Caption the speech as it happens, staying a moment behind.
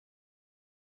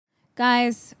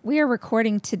Guys, we are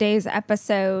recording today's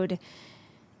episode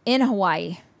in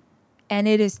Hawaii, and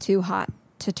it is too hot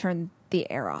to turn the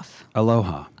air off.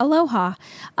 Aloha. Aloha.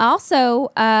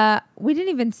 Also, we didn't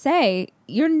even say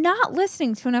you're not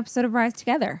listening to an episode of Rise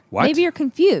Together. What? Maybe you're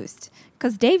confused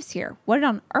because Dave's here. What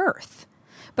on earth?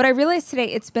 But I realized today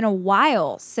it's been a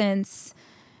while since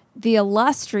the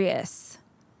illustrious,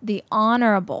 the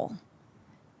honorable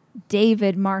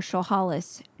David Marshall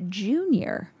Hollis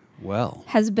Jr.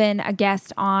 has been a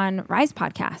guest on Rise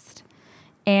Podcast.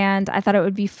 And I thought it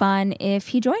would be fun if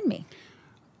he joined me.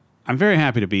 I'm very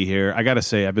happy to be here. I got to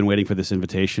say, I've been waiting for this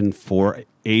invitation for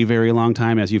a very long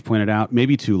time, as you've pointed out,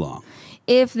 maybe too long.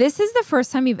 If this is the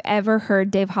first time you've ever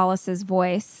heard Dave Hollis's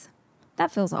voice,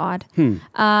 that feels odd.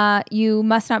 You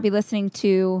must not be listening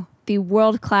to the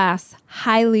world-class,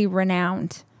 highly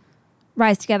renowned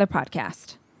Rise Together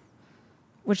podcast,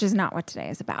 which is not what today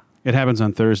is about. It happens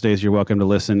on Thursdays. You're welcome to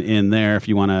listen in there if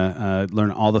you want to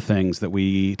learn all the things that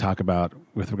we talk about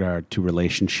with regard to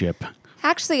relationship.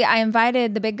 Actually, I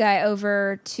invited the big guy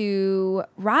over to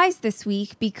Rise this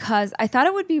week because I thought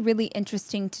it would be really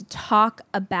interesting to talk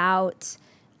about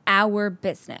our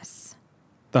business.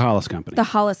 The Hollis Company. The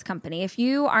Hollis Company. If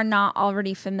you are not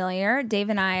already familiar, Dave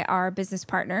and I are business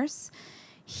partners.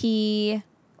 He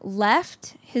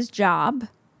left his job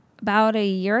about a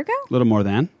year ago. A little more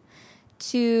than.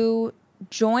 To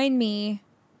join me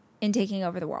in taking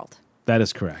over the world. That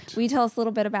is correct. Will you tell us a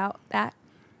little bit about that?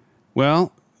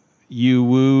 Well, you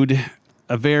wooed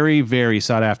a very, very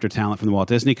sought-after talent from the Walt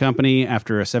Disney Company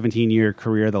after a 17-year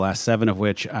career, the last 7 of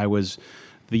which I was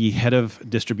the head of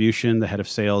distribution, the head of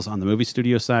sales on the movie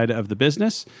studio side of the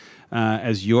business.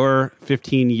 As your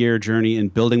 15-year journey in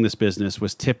building this business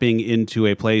was tipping into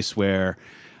a place where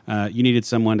you needed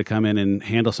someone to come in and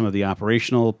handle some of the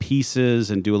operational pieces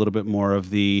and do a little bit more of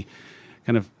the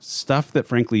kind of stuff that,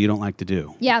 frankly, you don't like to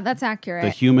do. Yeah, that's accurate.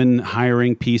 The human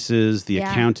hiring pieces, the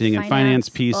accounting and finance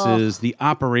pieces, the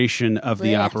operation of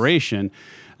the operation.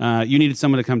 You needed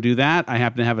someone to come do that. I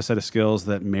happen to have a set of skills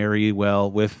that marry well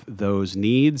with those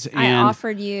needs. And I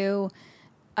offered you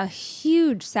a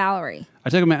huge salary. I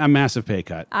took a massive pay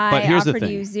cut. But here's the thing. I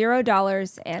offered you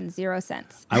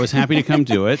 $0.00. I was happy to come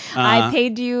do it. I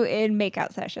paid you in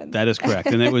makeout sessions. That is correct.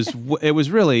 And it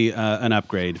was really an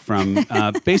upgrade from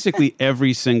basically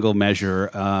every single measure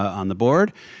on the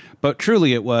board. But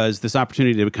truly it was this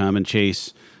opportunity to come and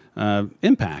chase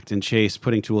impact and chase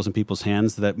putting tools in people's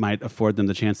hands that might afford them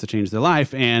the chance to change their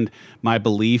life. And my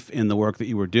belief in the work that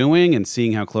you were doing and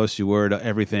seeing how close you were to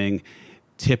everything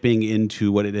tipping into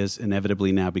what it is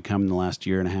inevitably now become in the last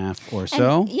year and a half or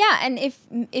so. And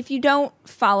if you don't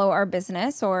follow our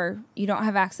business or you don't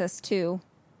have access to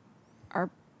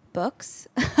our books,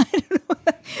 I don't know,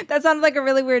 that sounds like a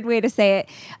really weird way to say it.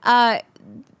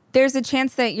 There's a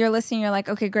chance that you're listening, you're like,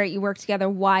 okay, great, you work together.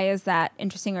 Why is that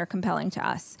interesting or compelling to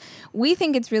us? We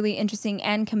think it's really interesting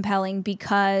and compelling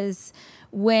because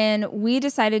when we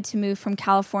decided to move from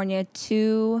California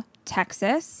to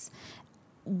Texas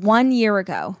 1 year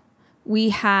ago, we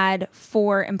had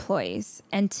 4 employees.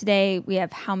 And today we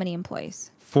have how many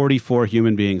employees? 44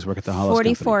 human beings work at the Hollis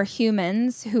Company. 44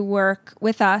 humans who work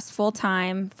with us full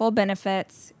time, full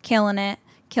benefits, killing it,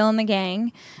 killing the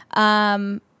gang.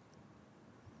 I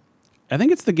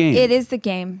think it's the game. It is the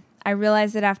game. I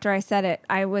realized it after I said it.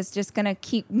 I was just going to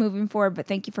keep moving forward, but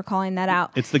thank you for calling that out.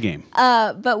 It's the game.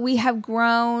 But we have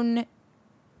grown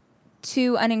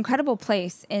to an incredible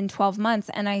place in 12 months.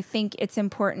 And I think it's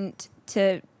important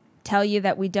to tell you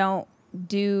that we don't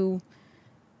do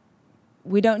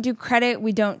credit.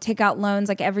 We don't take out loans.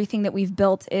 Like everything that we've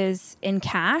built is in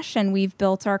cash, and we've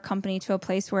built our company to a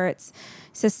place where it's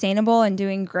sustainable and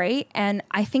doing great. And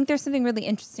I think there's something really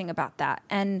interesting about that.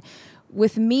 And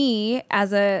with me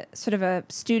as a sort of a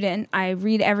student, I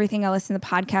read everything. I listen to the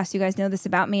podcast. You guys know this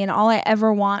about me. And all I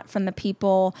ever want from the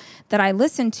people that I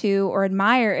listen to or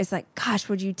admire is like, gosh,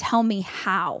 would you tell me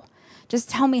how? Just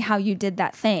tell me how you did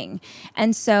that thing.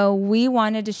 And so we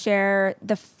wanted to share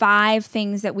the 5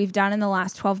 things that we've done in the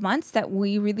last 12 months that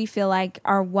we really feel like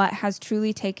are what has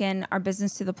truly taken our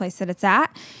business to the place that it's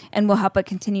at and will help it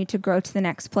continue to grow to the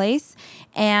next place.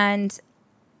 And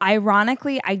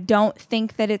ironically, I don't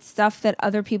think that it's stuff that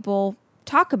other people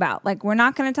talk about. Like, we're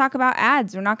not going to talk about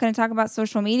ads. We're not going to talk about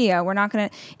social media.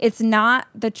 It's not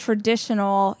the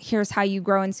traditional, here's how you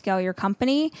grow and scale your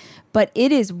company, but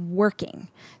it is working.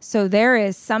 So there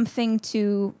is something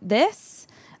to this.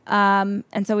 And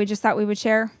so we just thought we would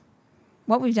share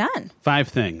what we've done. 5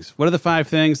 things. What are the 5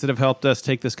 things that have helped us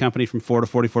take this company from 4 to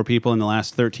 44 people in the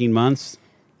last 13 months?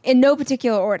 In no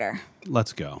particular order.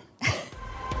 Let's go.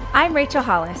 I'm Rachel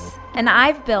Hollis, and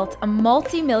I've built a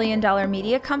multi-million-dollar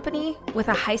media company with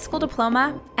a high school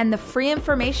diploma and the free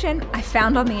information I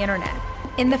found on the internet.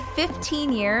 In the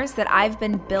 15 years that I've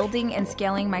been building and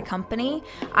scaling my company,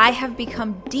 I have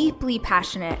become deeply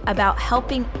passionate about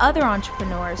helping other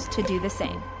entrepreneurs to do the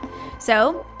same.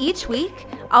 So each week,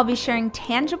 I'll be sharing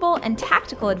tangible and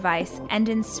tactical advice and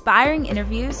inspiring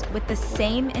interviews with the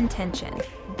same intention.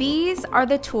 These are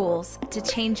the tools to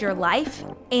change your life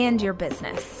and your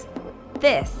business.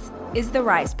 This is the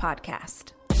Rise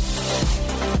Podcast.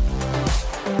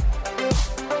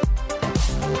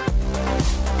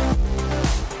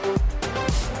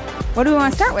 What do we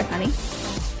want to start with, honey?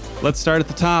 Let's start at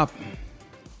the top.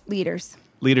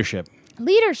 Leadership.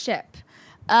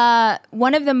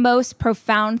 One of the most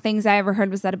profound things I ever heard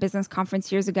was at a business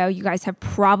conference years ago. You guys have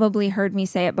probably heard me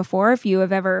say it before if you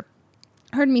have ever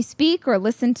heard me speak or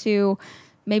listened to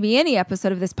maybe any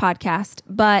episode of this podcast.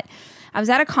 But I was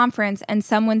at a conference and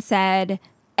someone said,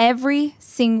 every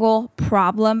single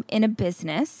problem in a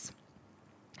business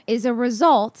is a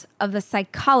result of the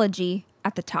psychology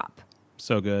at the top.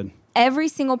 So good. Every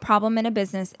single problem in a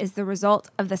business is the result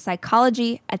of the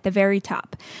psychology at the very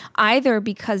top, either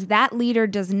because that leader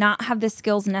does not have the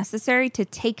skills necessary to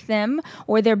take them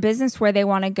or their business where they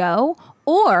want to go,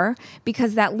 or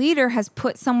because that leader has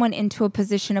put someone into a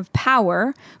position of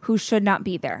power who should not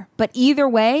be there. But either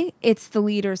way, it's the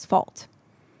leader's fault.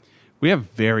 We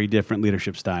have very different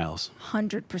leadership styles.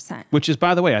 100%. Which is,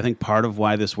 by the way, I think part of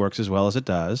why this works as well as it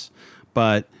does.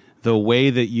 But the way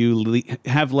that you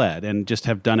have led and just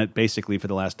have done it basically for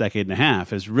the last decade and a half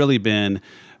has really been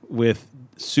with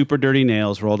super dirty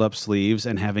nails, rolled up sleeves,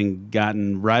 and having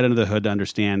gotten right under the hood to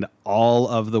understand all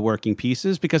of the working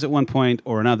pieces, because at one point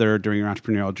or another during your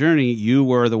entrepreneurial journey, you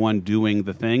were the one doing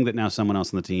the thing that now someone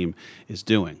else on the team is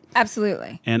doing.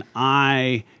 Absolutely. And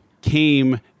I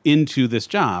came into this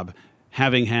job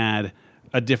having had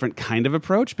a different kind of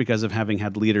approach because of having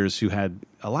had leaders who had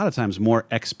a lot of times more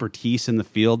expertise in the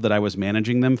field that I was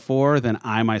managing them for than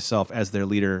I myself as their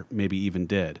leader maybe even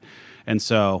did. And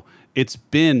so it's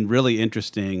been really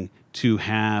interesting to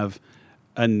have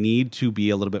a need to be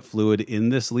a little bit fluid in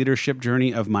this leadership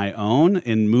journey of my own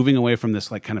and moving away from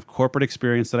this like kind of corporate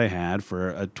experience that I had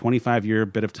for a 25-year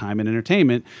bit of time in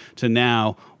entertainment to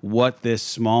now what this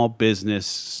small business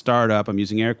startup, I'm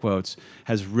using air quotes,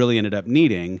 has really ended up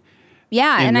needing.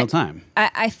 Yeah, in real time.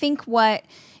 I think what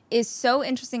is so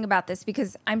interesting about this,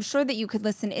 because I'm sure that you could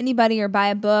listen to anybody or buy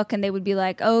a book and they would be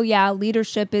like, oh yeah,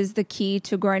 leadership is the key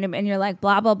to growing them. And you're like,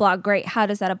 blah, blah, blah. Great. How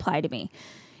does that apply to me?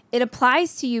 It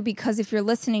applies to you because if you're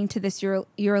listening to this,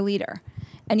 you're a leader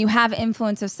and you have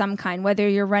influence of some kind, whether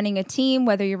you're running a team,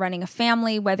 whether you're running a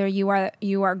family, whether you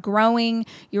are growing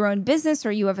your own business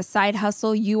or you have a side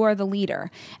hustle, you are the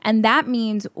leader. And that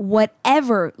means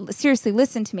whatever, seriously,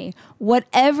 listen to me,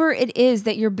 whatever it is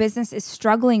that your business is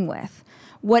struggling with,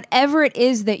 whatever it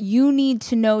is that you need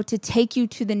to know to take you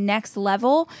to the next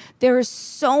level, there is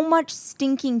so much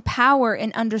stinking power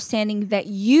in understanding that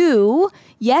you,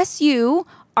 yes, you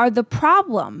are the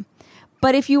problem.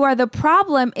 But if you are the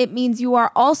problem, it means you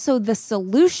are also the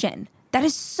solution. That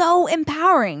is so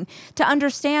empowering to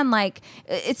understand. Like,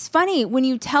 it's funny when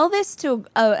you tell this to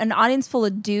an audience full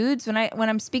of dudes. When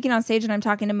I'm speaking on stage and I'm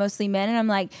talking to mostly men, and I'm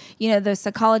like, the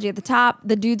psychology at the top,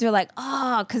 the dudes are like,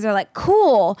 oh, because they're like,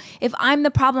 cool. If I'm the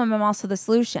problem, I'm also the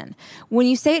solution. When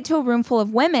you say it to a room full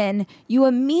of women,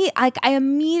 I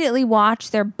immediately watch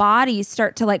their bodies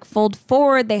start to like fold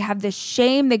forward. They have this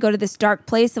shame. They go to this dark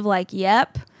place of like,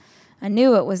 yep, I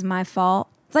knew it was my fault.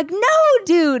 It's like, no,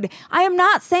 dude, I am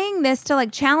not saying this to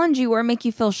like challenge you or make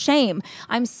you feel shame.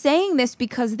 I'm saying this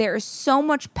because there is so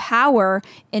much power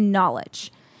in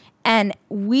knowledge. And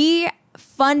we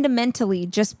fundamentally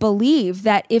just believe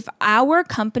that if our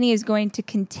company is going to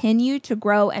continue to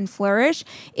grow and flourish,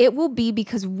 it will be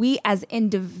because we as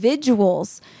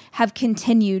individuals have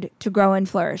continued to grow and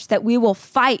flourish, that we will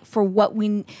fight for what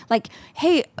we like.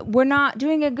 Hey, we're not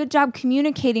doing a good job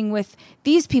communicating with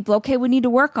these people. Okay, we need to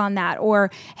work on that.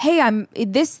 Or, hey,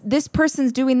 this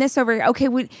person's doing this over here. Okay,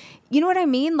 you know what I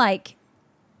mean? Like,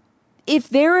 if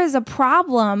there is a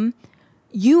problem,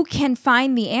 you can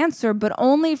find the answer, but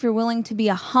only if you're willing to be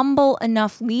a humble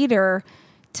enough leader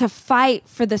to fight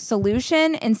for the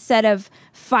solution instead of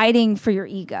fighting for your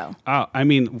ego. I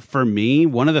mean, for me,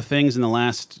 one of the things in the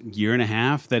last year and a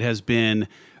half that has been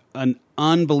an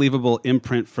unbelievable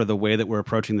imprint for the way that we're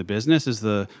approaching the business is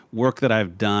the work that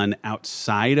I've done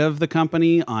outside of the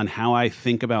company on how I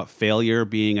think about failure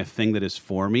being a thing that is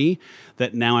for me,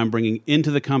 that now I'm bringing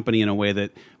into the company in a way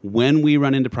that when we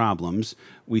run into problems,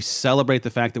 we celebrate the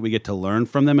fact that we get to learn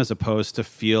from them as opposed to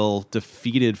feel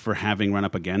defeated for having run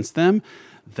up against them.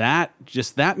 that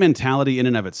mentality in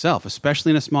and of itself, especially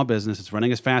in a small business, it's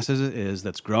running as fast as it is,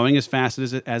 that's growing as fast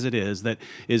as it is, that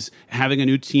is having a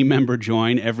new team member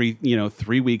join every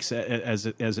 3 weeks as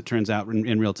it turns out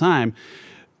in real time.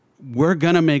 We're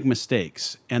going to make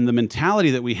mistakes. And the mentality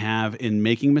that we have in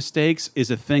making mistakes is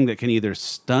a thing that can either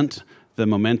stunt the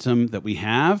momentum that we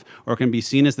have, or can be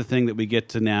seen as the thing that we get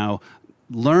to now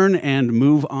learn and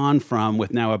move on from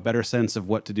with now a better sense of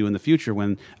what to do in the future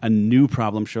when a new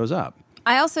problem shows up.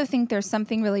 I also think there's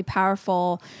something really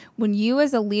powerful when you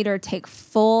as a leader take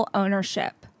full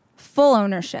ownership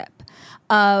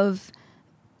of,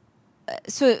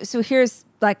 so here's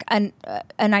like an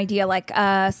idea, like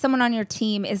someone on your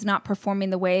team is not performing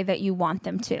the way that you want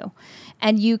them to.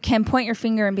 And you can point your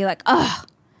finger and be like, oh,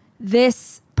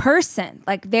 this person,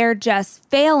 like they're just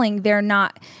failing. They're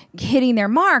not hitting their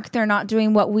mark. They're not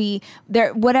doing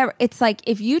whatever. It's like,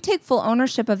 if you take full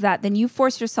ownership of that, then you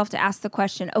force yourself to ask the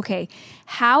question, okay,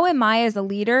 how am I as a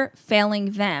leader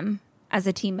failing them as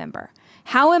a team member?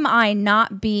 How am I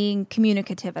not being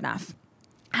communicative enough?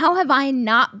 How have I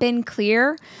not been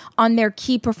clear on their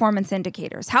key performance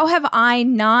indicators? How have I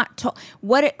not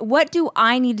what do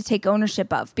I need to take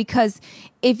ownership of? Because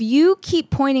if you keep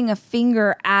pointing a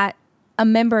finger at a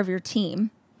member of your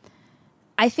team,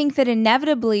 I think that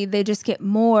inevitably they just get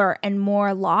more and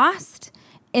more lost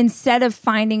instead of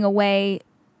finding a way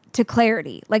to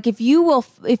clarity. Like if you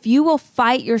will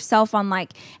fight yourself on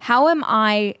like, how am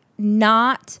I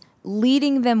not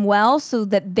leading them well so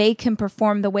that they can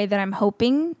perform the way that I'm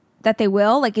hoping that they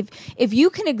will. Like if you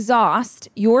can exhaust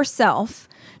yourself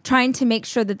trying to make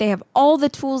sure that they have all the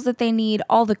tools that they need,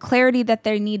 all the clarity that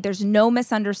they need, there's no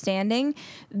misunderstanding,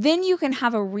 then you can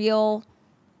have a real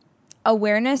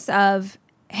awareness of,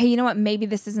 hey, you know what, maybe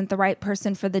this isn't the right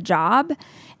person for the job,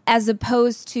 as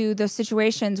opposed to those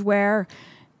situations where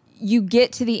you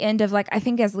get to the end of, like, I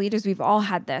think as leaders, we've all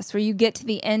had this, where you get to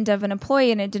the end of an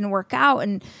employee and it didn't work out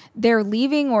and they're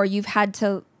leaving, or you've had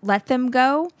to let them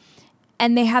go.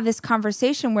 And they have this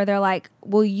conversation where they're like,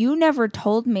 well, you never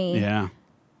told me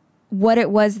what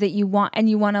it was that you want. And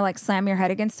you want to like slam your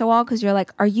head against the wall because you're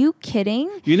like, are you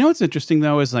kidding? You know what's interesting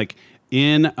though is like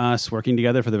in us working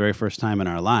together for the very first time in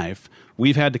our life,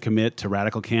 we've had to commit to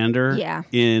radical candor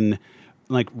in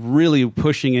like really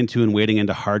pushing into and wading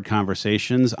into hard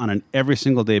conversations on an every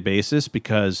single day basis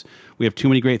because we have too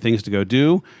many great things to go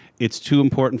do. It's too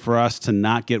important for us to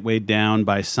not get weighed down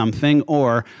by something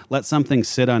or let something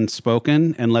sit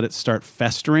unspoken and let it start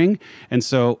festering. And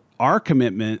so our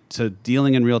commitment to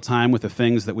dealing in real time with the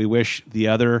things that we wish the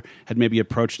other had maybe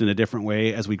approached in a different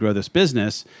way as we grow this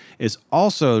business is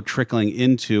also trickling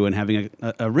into and having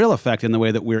a real effect in the way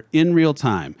that we're in real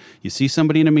time. You see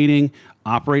somebody in a meeting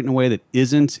operate in a way that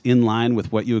isn't in line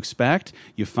with what you expect,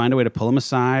 you find a way to pull them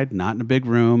aside, not in a big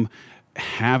room,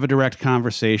 have a direct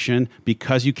conversation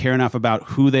because you care enough about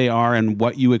who they are and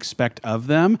what you expect of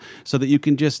them so that you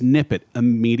can just nip it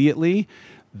immediately.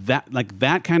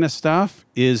 That kind of stuff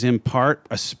is in part,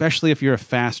 especially if you're a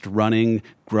fast running,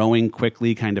 growing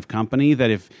quickly kind of company,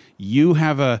 that if you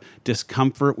have a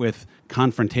discomfort with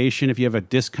confrontation, if you have a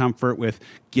discomfort with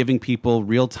giving people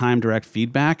real-time direct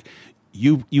feedback,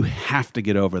 you have to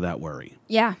get over that worry.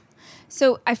 Yeah.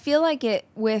 So I feel like it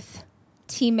with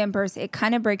team members, it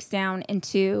kind of breaks down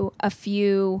into a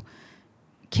few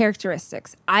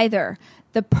characteristics. Either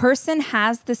the person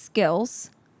has the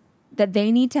skills that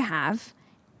they need to have,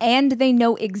 and they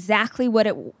know exactly what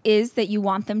it is that you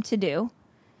want them to do,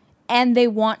 and they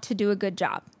want to do a good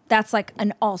job. That's like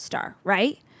an all-star,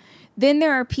 right? Then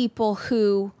there are people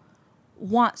who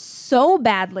want so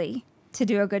badly to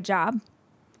do a good job,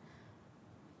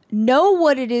 know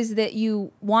what it is that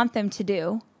you want them to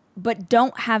do, but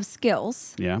don't have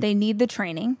skills. Yeah. They need the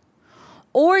training.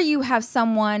 Or you have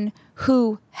someone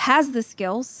who has the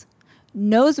skills,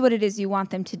 knows what it is you want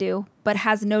them to do, but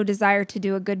has no desire to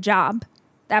do a good job.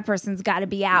 That person's got to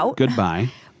be out.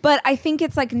 Goodbye. But I think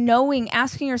it's like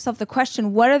asking yourself the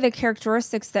question, what are the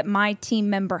characteristics that my team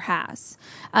member has?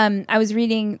 I was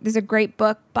reading, there's a great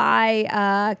book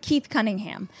by Keith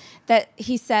Cunningham that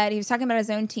he was talking about his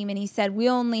own team, and he said, we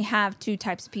only have two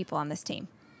types of people on this team.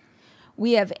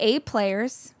 We have A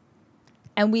players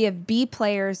and we have B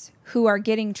players who are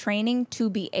getting training to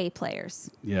be A players.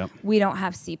 Yep. We don't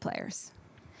have C players.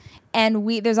 And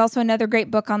there's also another great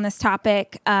book on this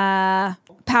topic,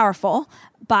 Powerful,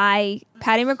 by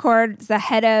Patty McCord, the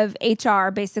head of HR,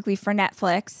 basically for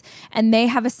Netflix. And they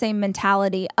have the same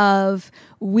mentality of,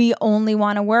 we only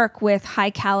want to work with high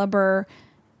caliber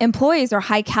employees or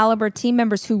high caliber team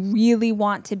members who really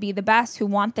want to be the best, who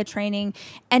want the training.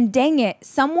 And dang it,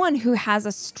 someone who has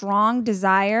a strong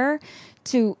desire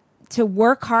to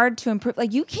work hard to improve.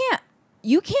 Like, you can't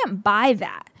you can't buy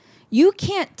that. You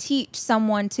can't teach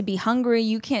someone to be hungry.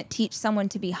 You can't teach someone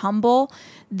to be humble.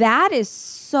 That is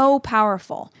so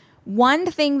powerful. One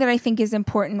thing that I think is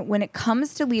important when it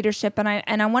comes to leadership, and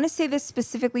I want to say this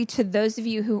specifically to those of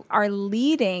you who are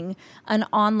leading an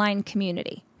online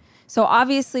community. So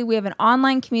obviously we have an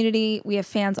online community. We have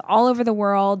fans all over the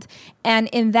world. And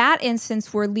in that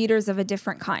instance, we're leaders of a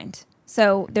different kind.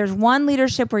 So there's one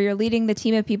leadership where you're leading the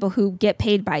team of people who get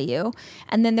paid by you.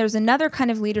 And then there's another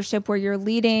kind of leadership where you're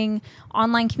leading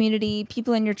online community,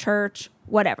 people in your church,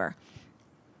 whatever.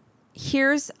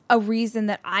 Here's a reason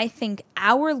that I think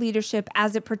our leadership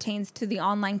as it pertains to the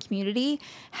online community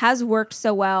has worked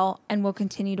so well and will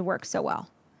continue to work so well.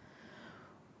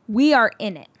 We are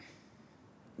in it.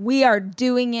 We are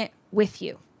doing it with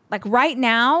you. Like right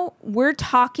now, we're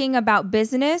talking about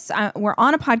business. We're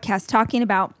on a podcast talking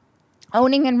about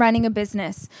owning and running a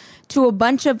business to a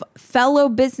bunch of fellow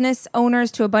business owners,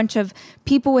 to a bunch of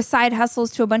people with side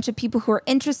hustles, to a bunch of people who are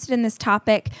interested in this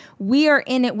topic. We are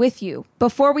in it with you.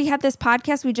 Before we had this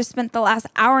podcast, we just spent the last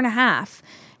hour and a half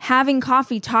having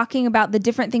coffee, talking about the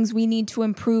different things we need to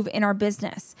improve in our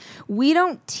business. We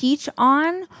don't teach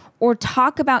on or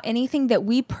talk about anything that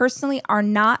we personally are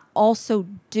not also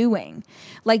doing.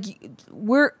 Like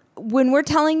when we're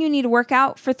telling you need to work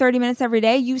out for 30 minutes every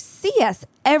day, you see us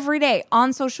every day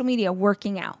on social media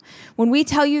working out. When we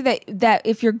tell you that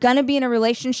if you're going to be in a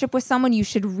relationship with someone, you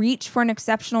should reach for an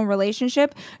exceptional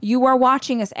relationship, you are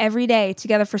watching us every day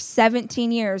together for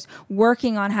 17 years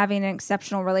working on having an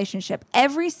exceptional relationship.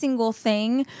 Every single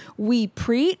thing we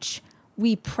preach,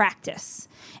 we practice.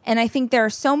 And I think there are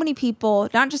so many people,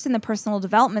 not just in the personal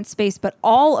development space, but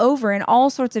all over in all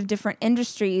sorts of different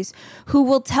industries who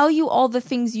will tell you all the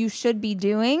things you should be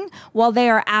doing while they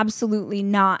are absolutely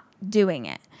not doing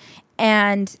it.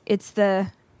 And it's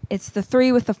the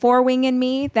 3 with the 4 wing in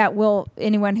me that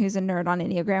anyone who's a nerd on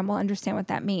Enneagram will understand what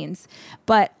that means.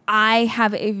 But I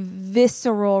have a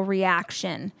visceral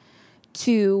reaction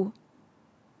to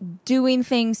doing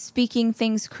things, speaking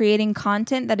things, creating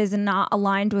content that is not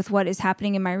aligned with what is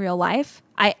happening in my real life.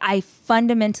 I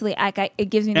fundamentally, it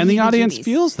gives me and the audience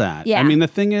feels that. Yeah. I mean, the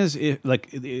thing is,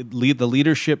 the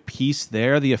leadership piece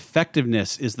there, the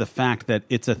effectiveness is the fact that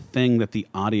it's a thing that the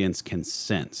audience can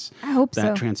sense. I hope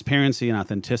that transparency and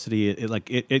authenticity,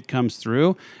 it comes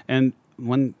through. And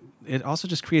when it also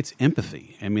just creates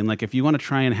empathy. I mean, like if you want to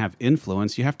try and have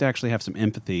influence, you have to actually have some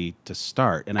empathy to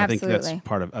start. And Absolutely. I think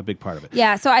that's a big part of it.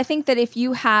 Yeah. So I think that if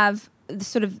you have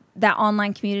sort of that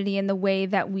online community in the way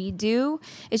that we do,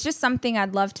 it's just something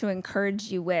I'd love to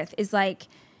encourage you with is like,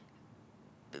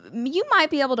 you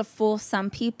might be able to fool some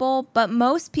people, but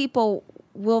most people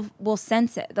will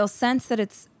sense it. They'll sense that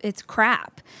it's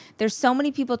crap. There's so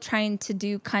many people trying to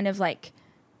do kind of like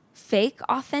fake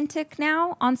authentic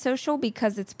now on social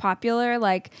because it's popular.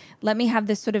 Like, let me have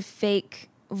this sort of fake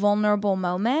vulnerable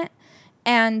moment.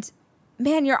 And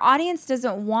man, your audience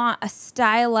doesn't want a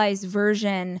stylized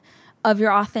version of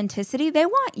your authenticity. They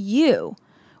want you.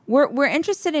 We're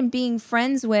interested in being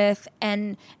friends with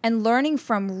and learning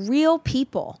from real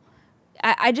people.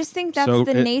 I just think that's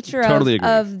the nature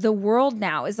of the world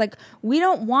now is like, we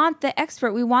don't want the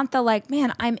expert. We want the like,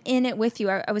 man, I'm in it with you.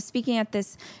 I was speaking at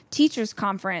this teachers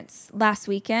conference last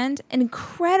weekend, an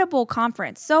incredible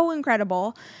conference, so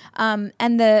incredible. And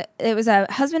it was a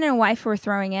husband and a wife who were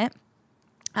throwing it.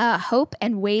 Hope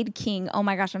and Wade King. Oh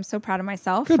my gosh, I'm so proud of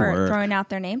myself for throwing out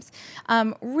their names.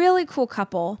 Really cool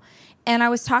couple. And I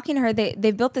was talking to her,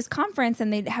 they built this conference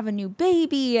and they have a new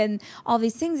baby and all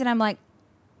these things. And I'm like,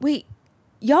 wait,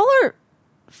 y'all are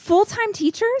full-time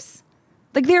teachers?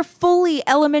 Like they're fully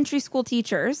elementary school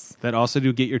teachers. That also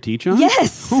do get your teach on?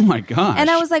 Yes. Oh my gosh. And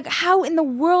I was like, how in the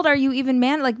world are you even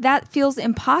like that feels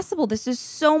impossible. This is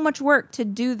so much work to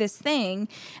do this thing.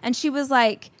 And she was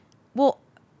like, well,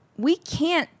 we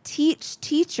can't teach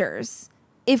teachers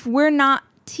if we're not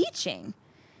teaching.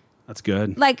 That's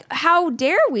good. Like, how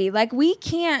dare we? Like, we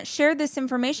can't share this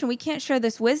information. We can't share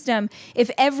this wisdom if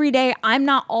every day I'm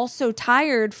not also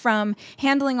tired from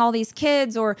handling all these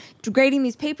kids or grading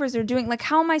these papers or doing, like,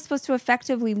 how am I supposed to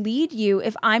effectively lead you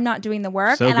if I'm not doing the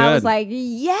work? So and good. I was like,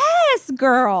 yes,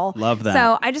 girl. Love that.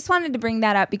 So I just wanted to bring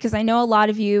that up because I know a lot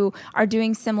of you are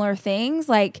doing similar things.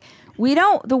 Like,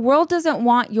 the world doesn't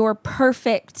want your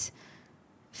perfect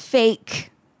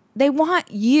fake. They want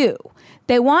you.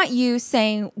 They want you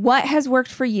saying, what has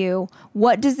worked for you?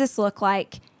 What does this look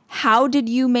like? How did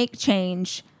you make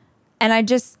change? And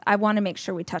I want to make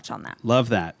sure we touch on that. Love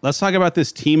that. Let's talk about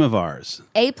this team of ours.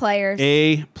 A players.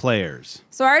 A players.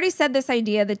 So I already said this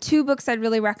idea. The 2 books I'd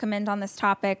really recommend on this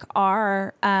topic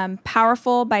are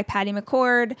Powerful by Patty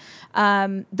McCord,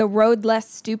 The Road Less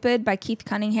Stupid by Keith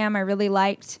Cunningham. I really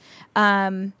liked.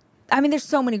 There's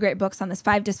so many great books on this.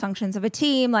 5 Dysfunctions of a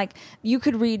Team. Like, you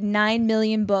could read 9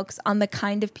 million books on the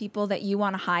kind of people that you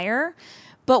want to hire.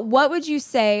 But what would you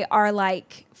say are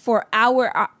like for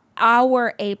our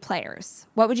A players?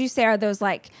 What would you say are those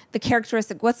like the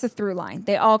characteristic? What's the through line?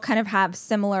 They all kind of have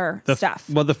similar stuff.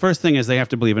 Well, the first thing is they have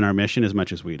to believe in our mission as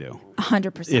much as we do.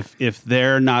 100%. If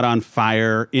they're not on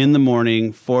fire in the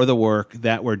morning for the work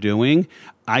that we're doing,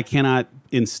 I cannot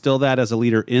instill that as a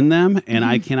leader in them, and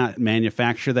I cannot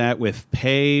manufacture that with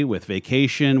pay, with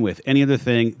vacation, with any other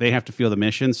thing. They have to feel the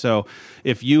mission. So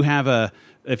if you have a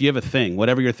thing,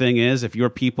 whatever your thing is, if your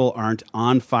people aren't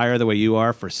on fire the way you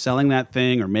are for selling that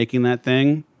thing or making that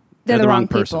thing, they're the wrong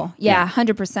person. people. Yeah,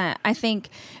 100%. I think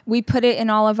we put it in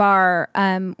all of our,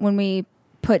 when we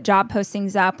put job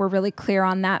postings up, we're really clear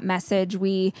on that message.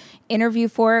 We interview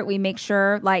for it. We make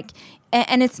sure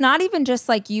and it's not even just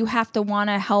like you have to want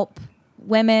to help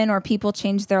women or people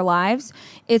change their lives.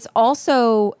 It's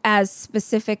also as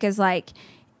specific as like,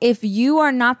 if you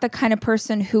are not the kind of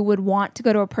person who would want to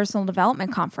go to a personal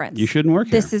development conference, you shouldn't work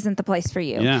here. This isn't the place for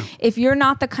you. Yeah. If you're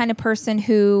not the kind of person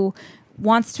who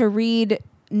wants to read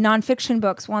nonfiction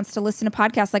books, wants to listen to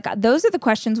podcasts, like those are the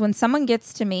questions when someone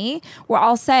gets to me where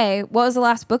I'll say, what was the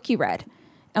last book you read?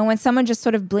 And when someone just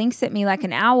sort of blinks at me like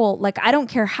an owl, like I don't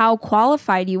care how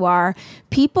qualified you are,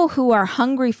 people who are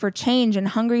hungry for change and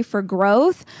hungry for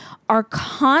growth are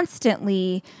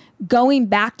constantly going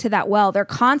back to that well. They're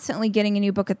constantly getting a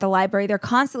new book at the library. They're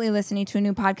constantly listening to a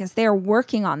new podcast. They are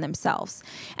working on themselves.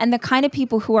 And the kind of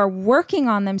people who are working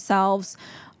on themselves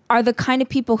are the kind of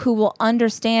people who will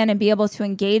understand and be able to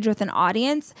engage with an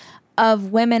audience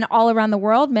of women all around the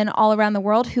world, men all around the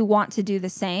world who want to do the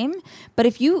same. But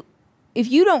if you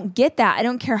don't get that, I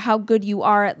don't care how good you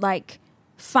are at like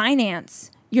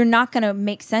finance, you're not going to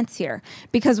make sense here.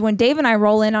 Because when Dave and I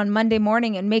roll in on Monday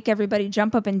morning and make everybody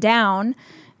jump up and down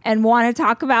and want to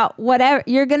talk about whatever,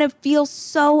 you're going to feel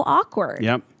so awkward.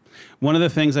 Yep. One of the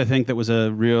things I think that was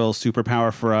a real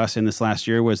superpower for us in this last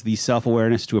year was the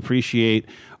self-awareness to appreciate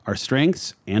our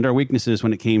strengths and our weaknesses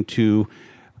when it came to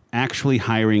actually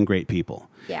hiring great people.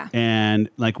 Yeah. And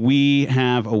like we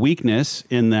have a weakness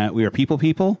in that we are people.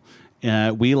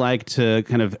 We like to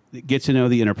kind of get to know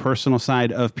the interpersonal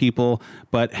side of people,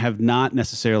 but have not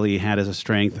necessarily had as a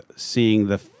strength seeing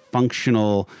the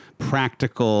functional,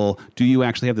 practical, do you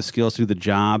actually have the skills to do the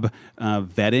job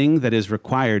vetting that is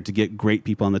required to get great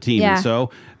people on the team. Yeah. And so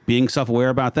being self-aware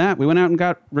about that, we went out and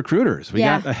got recruiters. We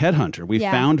got a headhunter. We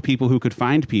found people who could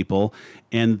find people.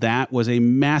 And that was a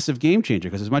massive game changer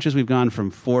because as much as we've gone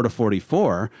from 4 to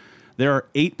 44, there are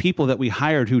 8 people that we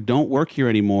hired who don't work here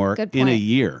anymore in a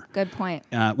year. Good point.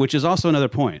 Which is also another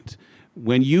point.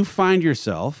 When you find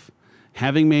yourself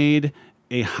having made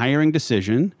a hiring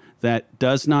decision that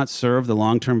does not serve the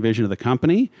long-term vision of the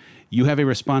company, you have a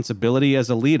responsibility as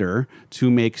a leader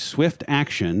to make swift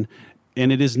action.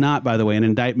 And it is not, by the way, an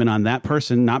indictment on that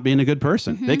person not being a good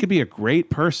person. They could be a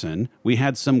great person. We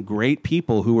had some great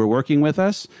people who were working with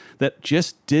us that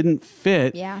just didn't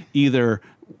fit either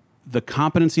the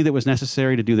competency that was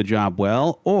necessary to do the job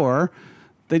well, or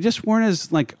they just weren't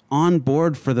as like on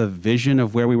board for the vision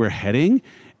of where we were heading.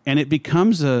 And it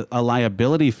becomes a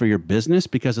liability for your business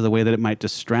because of the way that it might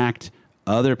distract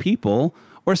other people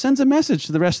or sends a message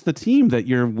to the rest of the team that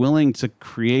you're willing to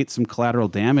create some collateral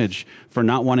damage for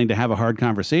not wanting to have a hard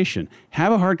conversation.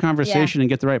 Have a hard conversation and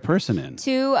get the right person in.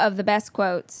 2 of the best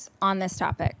quotes on this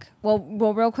topic. Well,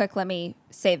 real quick, let me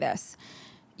say this.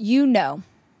 You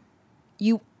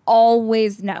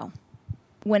always know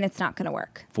when it's not going to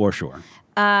work. For sure.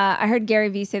 I heard Gary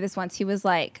Vee say this once. He was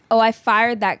like, I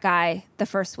fired that guy the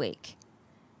first week,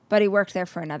 but he worked there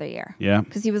for another year. Yeah.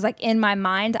 Because he was like, in my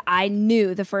mind, I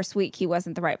knew the first week he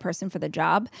wasn't the right person for the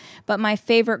job. But my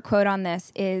favorite quote on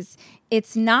this is,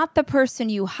 it's not the person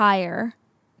you hire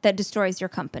that destroys your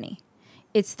company.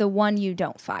 It's the one you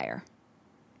don't fire.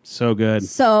 So good.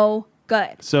 So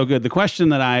good. So good. The question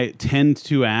that I tend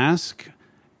to ask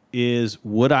is,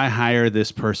 would I hire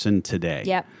this person today?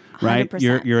 Yep. 100%. Right?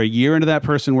 You're a year into that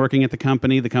person working at the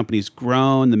company. The company's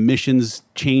grown. The mission's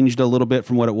changed a little bit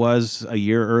from what it was a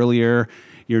year earlier.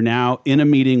 You're now in a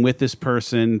meeting with this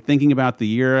person, thinking about the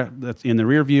year that's in the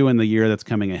rear view and the year that's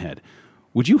coming ahead.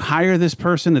 Would you hire this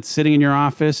person that's sitting in your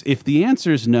office? If the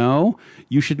answer is no,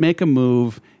 you should make a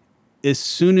move as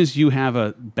soon as you have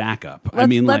a backup.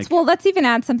 Let's even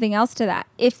add something else to that.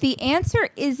 If the answer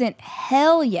isn't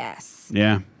hell yes.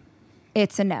 Yeah.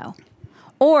 it's a no.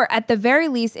 Or at the very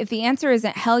least, if the answer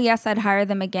isn't hell yes, I'd hire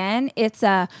them again, it's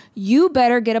a you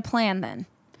better get a plan then.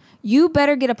 You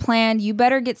better get a plan. You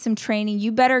better get some training.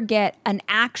 You better get an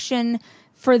action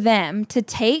for them to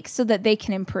take so that they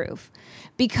can improve.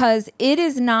 Because it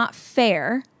is not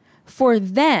fair for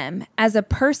them as a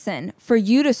person for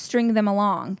you to string them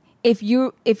along if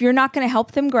you're not going to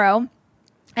help them grow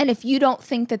and if you don't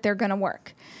think that they're going to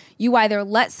work. You either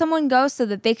let someone go so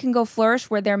that they can go flourish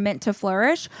where they're meant to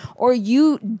flourish, or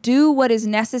you do what is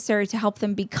necessary to help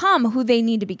them become who they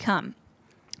need to become.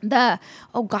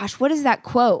 What is that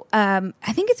quote? I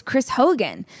think it's Chris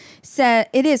Hogan.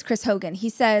 It is Chris Hogan. He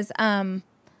says,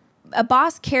 a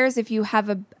boss cares if you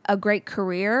have a great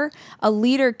career. A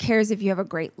leader cares if you have a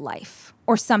great life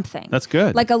or something. That's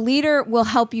good. Like a leader will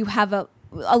help you have a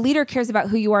leader cares about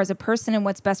who you are as a person and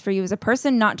what's best for you as a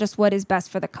person, not just what is best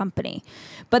for the company.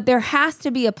 But there has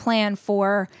to be a plan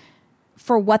for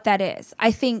what that is.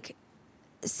 I think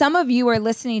some of you are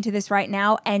listening to this right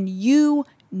now and you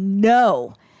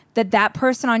know that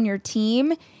person on your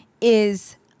team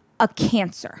is a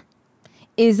cancer,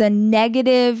 is a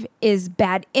negative, is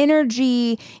bad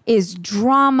energy, is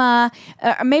drama.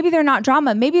 Maybe they're not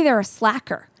drama. Maybe they're a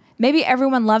slacker. Maybe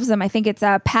everyone loves them. I think it's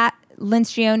Pat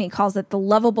Lencioni calls it the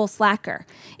lovable slacker.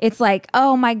 It's like,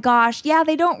 oh my gosh, yeah,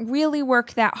 they don't really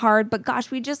work that hard, but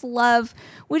gosh, we just love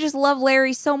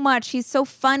Larry so much. He's so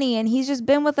funny and he's just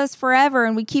been with us forever.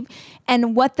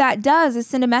 And what that does is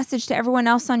send a message to everyone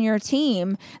else on your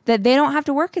team that they don't have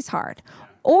to work as hard.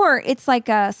 Or it's like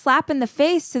a slap in the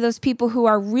face to those people who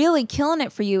are really killing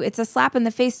it for you. It's a slap in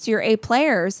the face to your A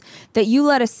players that you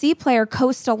let a C player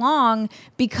coast along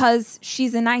because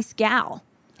she's a nice gal.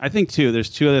 I think, too,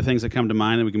 there's two other things that come to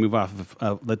mind, and we can move off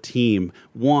of the team.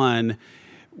 One,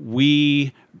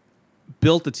 we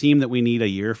built the team that we need a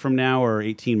year from now or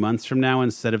 18 months from now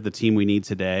instead of the team we need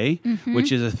today,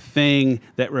 which is a thing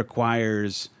that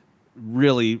requires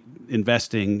really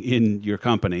investing in your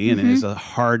company. And it is a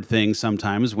hard thing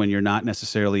sometimes when you're not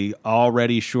necessarily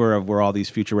already sure of where all these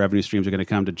future revenue streams are going to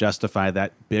come to justify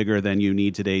that bigger than you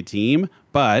need today team.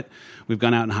 But we've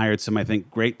gone out and hired some, I think,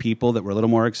 great people that were a little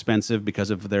more expensive because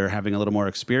of their having a little more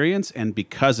experience. And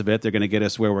because of it, they're going to get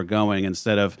us where we're going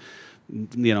instead of,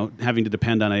 having to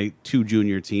depend on a 2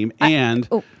 junior team.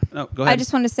 Go ahead. I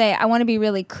just want to say, I want to be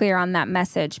really clear on that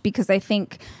message because I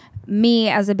think me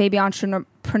as a baby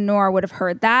entrepreneur would have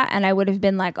heard that and I would have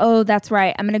been like, oh, that's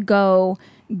right. I'm going to go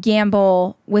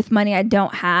gamble with money I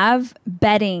don't have,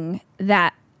 betting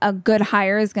that a good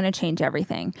hire is going to change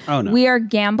everything. Oh, no. We are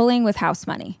gambling with house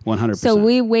money. 100%. So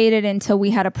we waited until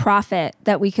we had a profit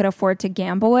that we could afford to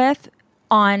gamble with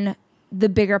on the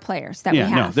bigger players that we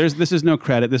have. No, this is no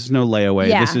credit. This is no layaway.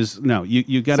 Yeah. This is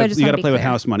you got to play with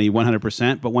house money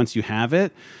 100%. But once you have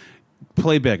it,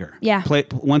 play bigger. Yeah.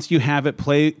 Once you have it,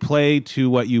 play to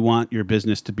what you want your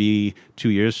business to be 2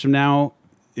 years from now.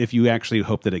 If you actually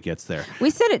hope that it gets there. We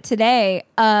said it today.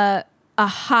 A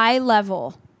high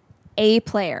level A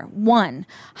player, one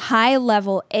high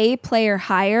level A player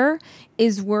hire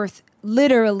is worth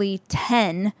literally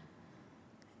 10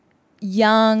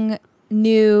 young,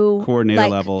 new coordinator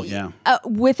level. Yeah.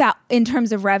 Without in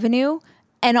terms of revenue.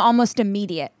 And almost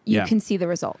immediate, you can see the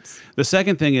results. The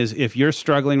second thing is if you're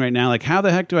struggling right now, like how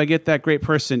the heck do I get that great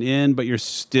person in, but you're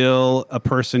still a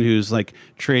person who's like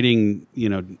trading,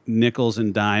 nickels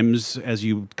and dimes as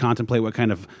you contemplate what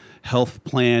kind of health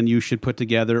plan you should put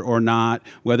together or not,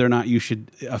 whether or not you should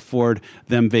afford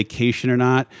them vacation or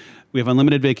not. We have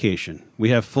unlimited vacation. We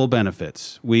have full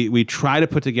benefits. We try to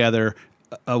put together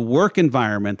a work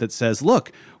environment that says,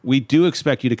 look, we do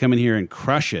expect you to come in here and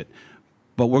crush it.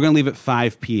 But we're going to leave at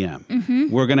 5 p.m.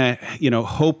 We're going to,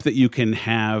 hope that you can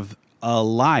have a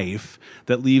life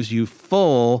that leaves you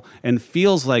full and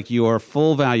feels like your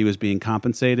full value is being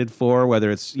compensated for, whether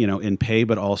it's, in pay,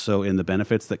 but also in the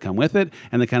benefits that come with it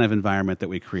and the kind of environment that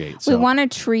we create. So we want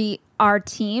to treat our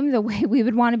team the way we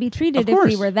would want to be treated if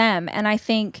we were them. And I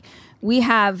think we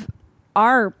have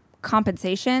our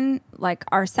compensation, like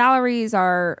our salaries,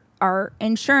 our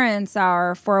insurance,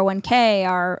 our 401k,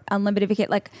 our unlimited vacation,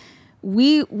 like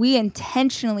we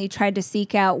intentionally tried to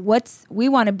seek out we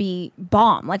want to be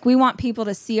bomb. Like we want people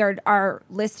to see our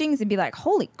listings and be like,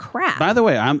 holy crap. By the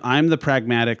way, I'm the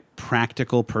pragmatic,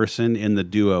 practical person in the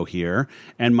duo here.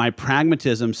 And my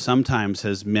pragmatism sometimes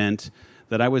has meant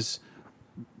that I was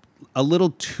a little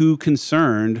too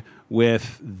concerned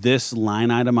with this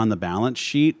line item on the balance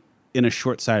sheet in a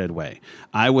short-sighted way.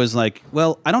 I was like,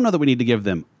 well, I don't know that we need to give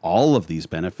them all of these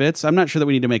benefits. I'm not sure that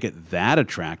we need to make it that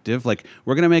attractive. Like,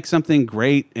 we're going to make something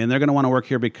great, and they're going to want to work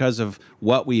here because of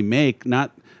what we make,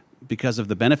 not because of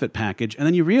the benefit package. And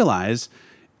then you realize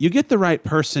you get the right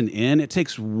person in. It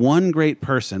takes one great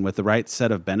person with the right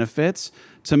set of benefits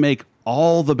to make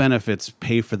all the benefits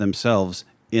pay for themselves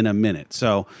in a minute.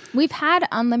 So we've had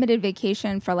unlimited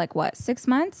vacation for 6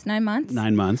 months, 9 months?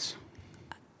 9 months.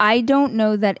 I don't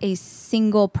know that a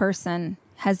single person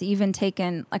has even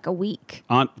taken a week.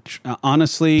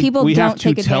 Honestly, people we have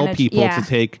to take tell advantage. people to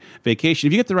take vacation.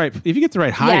 If you get the right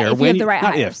hire, when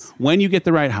you get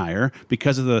the right hire,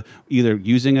 because of either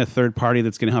using a third party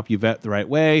that's going to help you vet the right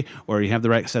way, or you have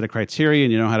the right set of criteria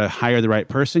and you know how to hire the right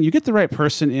person, you get the right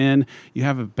person in, you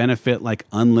have a benefit like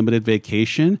unlimited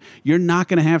vacation. You're not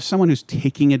going to have someone who's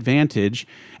taking advantage.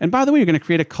 And by the way, you're going to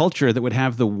create a culture that would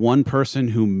have the one person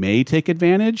who may take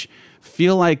advantage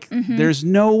feel like there's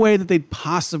no way that they'd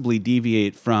possibly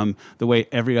deviate from the way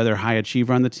every other high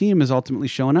achiever on the team is ultimately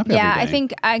showing up every day. I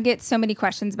think I get so many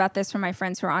questions about this from my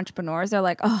friends who are entrepreneurs. They're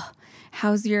like, oh,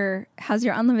 how's your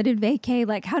unlimited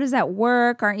vacay? How does that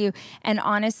work? Aren't you? And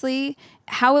honestly,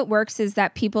 how it works is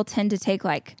that people tend to take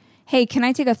hey, can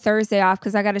I take a Thursday off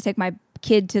because I got to take my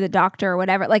kid to the doctor or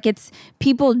whatever.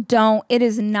 It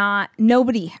is not,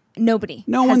 nobody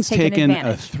no one's taken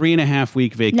advantage. A 3.5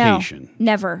 week vacation. No,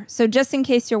 never. So just in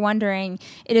case you're wondering,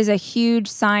 it is a huge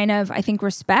sign of, I think,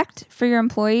 respect for your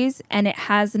employees, and it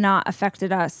has not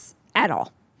affected us at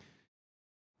all.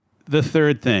 The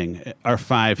third thing, or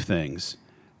 5 things,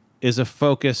 is a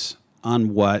focus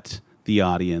on what the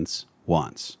audience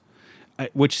wants,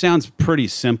 which sounds pretty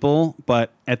simple,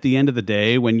 but at the end of the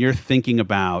day, when you're thinking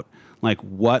about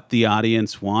what the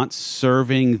audience wants,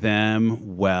 serving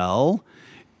them well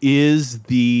is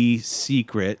the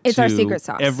secret. It's to our secret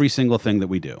sauce. Every single thing that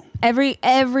we do.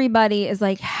 Everybody is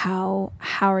how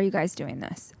are you guys doing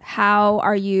this? How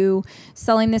are you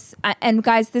selling this? And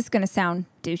guys, this is going to sound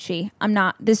douchey. I'm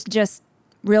not. This just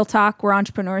real talk. We're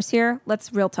entrepreneurs here.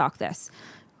 Let's real talk this.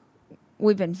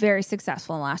 We've been very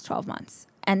successful in the last 12 months.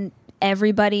 And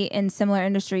everybody in similar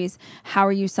industries, how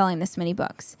are you selling this many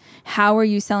books? How are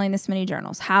you selling this many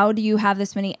journals? How do you have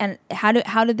this many? And how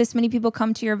did this many people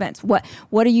come to your events? What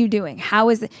are you doing? How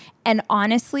is it? And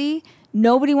honestly,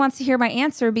 nobody wants to hear my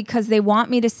answer because they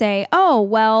want me to say, oh,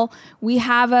 well, we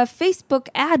have a Facebook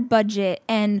ad budget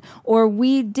or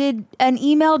we did an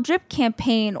email drip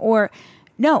campaign, or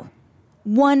no,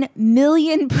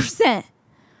 1,000,000%.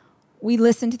 We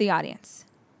listen to the audience.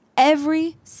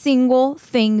 Every single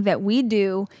thing that we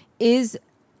do is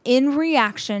in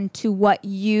reaction to what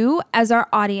you as our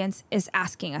audience is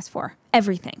asking us for.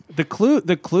 Everything. The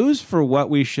clues for what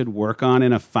we should work on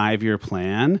in a 5-year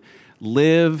plan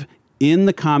live in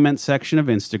the comment section of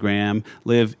Instagram,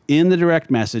 live in the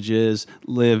direct messages,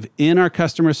 live in our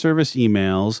customer service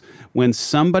emails. When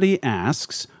somebody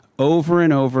asks over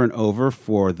and over and over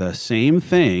for the same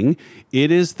thing,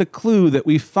 it is the clue that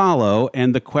we follow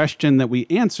and the question that we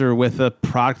answer with a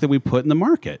product that we put in the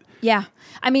market. Yeah.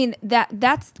 I mean,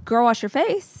 that's Girl Wash Your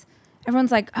Face.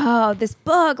 Everyone's like, oh, this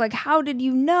book, how did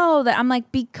you know that? I'm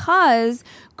like, because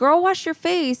Girl Wash Your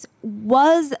Face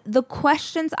was the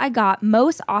questions I got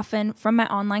most often from my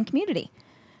online community.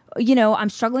 I'm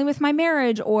struggling with my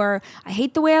marriage, or I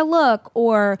hate the way I look,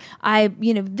 or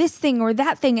this thing or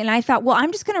that thing. And I thought, well,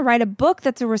 I'm just going to write a book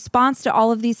that's a response to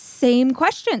all of these same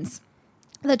questions.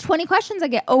 The 20 questions I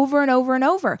get over and over and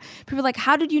over. People are like,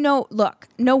 how did you know? Look,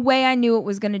 no way I knew it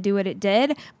was going to do what it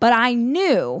did, but I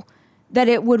knew that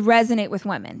it would resonate with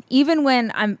women. Even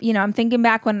when I'm thinking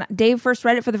back when Dave first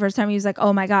read it for the first time, he was like,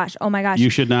 oh my gosh. You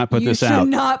should not put this out. You should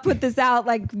not put this out.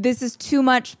 This is too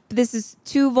much. This is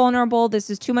too vulnerable. This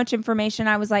is too much information.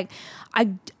 I was like,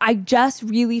 I just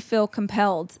really feel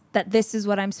compelled that this is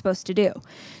what I'm supposed to do.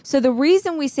 So the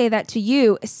reason we say that to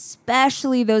you,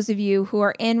 especially those of you who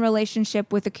are in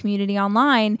relationship with the community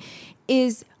online,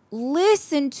 is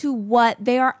listen to what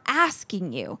they are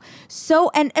asking you.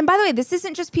 So, and by the way, this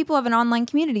isn't just people of an online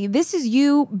community. This is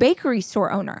you, bakery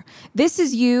store owner. This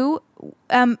is you,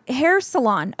 hair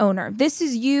salon owner. This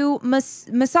is you,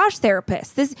 massage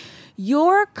therapist.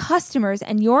 Your customers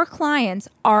and your clients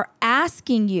are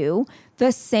asking you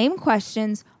the same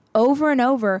questions over and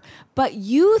over, but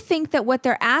you think that what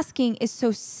they're asking is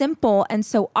so simple and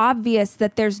so obvious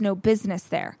that there's no business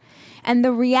there. And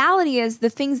the reality is the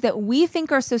things that we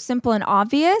think are so simple and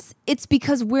obvious, it's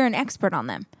because we're an expert on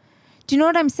them. Do you know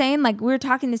what I'm saying? We were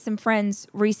talking to some friends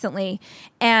recently,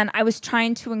 and I was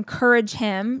trying to encourage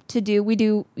him to do,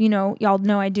 y'all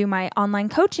know I do my online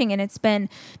coaching, and it's been,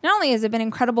 not only has it been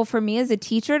incredible for me as a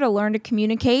teacher to learn to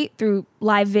communicate through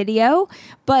live video,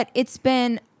 but it's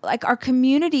been our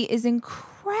community is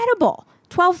incredible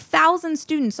 12,000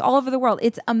 students all over the world.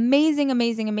 It's amazing,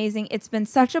 amazing, amazing. It's been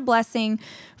such a blessing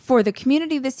for the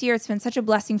community this year. It's been such a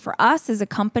blessing for us as a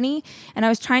company. And I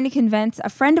was trying to convince a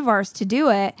friend of ours to do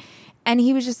it. And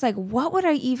he was just like, what would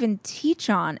I even teach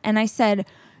on? And I said,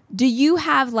 do you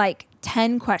have like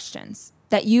 10 questions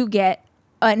that you get?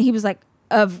 And he was like,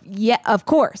 of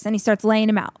course. And he starts laying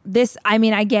them out.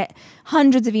 I get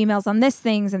hundreds of emails on this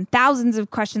things and thousands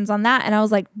of questions on that. And I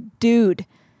was like, dude,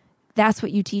 that's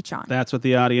what you teach on. That's what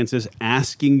the audience is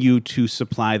asking you to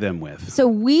supply them with. So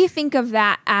we think of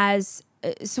that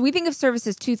we think of service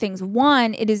as two things.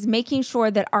 One, it is making sure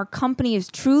that our company is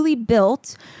truly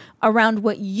built around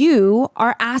what you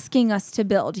are asking us to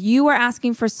build. You are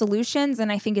asking for solutions.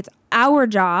 And I think it's our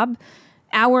job,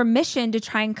 our mission to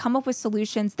try and come up with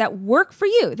solutions that work for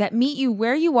you, that meet you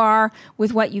where you are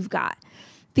with what you've got.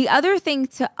 The other thing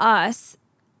to us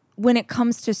when it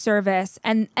comes to service,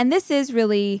 and this is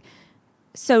really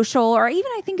social, or even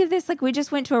I think of this, like we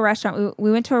just went to a restaurant.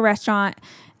 We went to a restaurant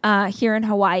here in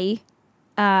Hawaii,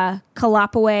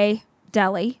 Kalapaway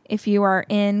Deli. If you are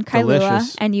in Kailua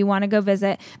Delicious. And you want to go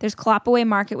visit, there's Kalapaway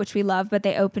Market, which we love, but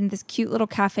they opened this cute little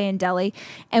cafe and deli.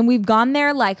 And we've gone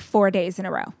there like 4 days in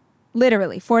a row.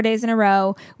 Literally 4 days in a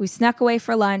row. We snuck away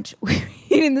for lunch. We're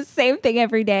eating the same thing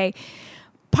every day.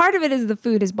 Part of it is the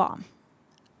food is bomb.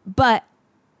 But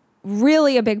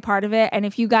really a big part of it, and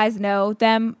if you guys know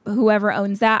them, whoever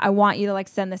owns that, I want you to like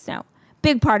send this note.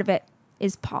 Big part of it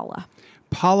is Paula.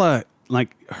 Paula,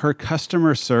 like her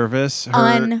customer service.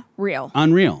 Unreal.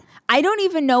 I don't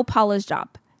even know Paula's job.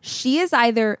 She is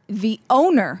either the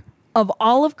owner of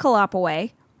all of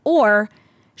Kalapaway or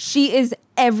she is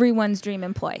everyone's dream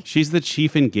employee. She's the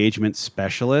chief engagement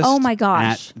specialist. Oh my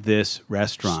gosh. At this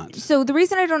restaurant. So the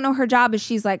reason I don't know her job is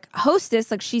she's like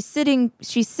hostess, like she's sitting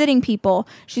people,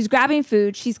 she's grabbing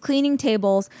food, she's cleaning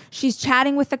tables, she's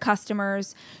chatting with the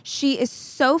customers. She is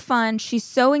so fun. She's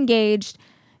so engaged.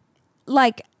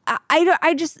 Like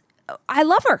I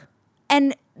love her.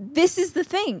 And this is the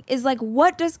thing is like,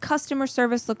 what does customer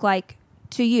service look like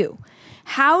to you?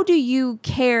 How do you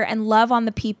care and love on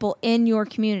the people in your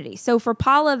community? So for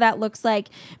Paula, that looks like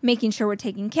making sure we're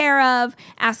taken care of,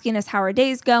 asking us how our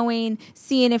day's going,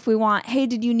 seeing if we want, hey,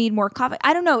 did you need more coffee?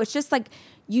 I don't know. It's just like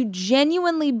you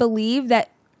genuinely believe that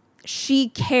she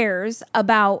cares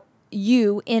about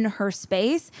you in her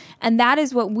space. And that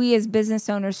is what we as business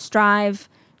owners strive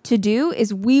to do,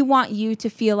 is we want you to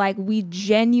feel like we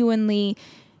genuinely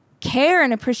care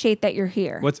and appreciate that you're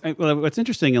here. What's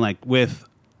interesting, like with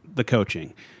the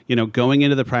coaching, going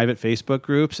into the private Facebook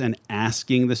groups and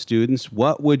asking the students,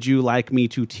 what would you like me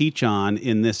to teach on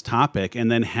in this topic?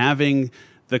 And then having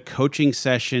the coaching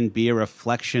session be a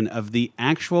reflection of the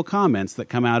actual comments that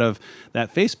come out of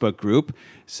that Facebook group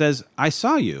says, I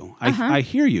saw you. I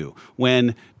hear you.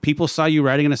 When people saw you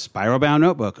writing in a spiral bound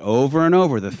notebook over and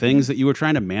over, the things that you were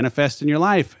trying to manifest in your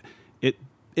life, it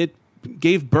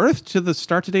gave birth to the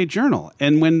Start Today journal.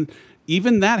 And when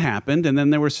even that happened, and then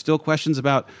there were still questions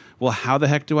about, well, how the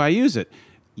heck do I use it?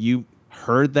 You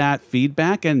heard that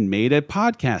feedback and made a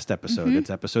podcast episode. It's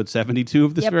episode 72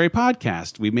 of this very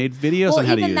podcast. We made videos on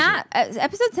how to use it.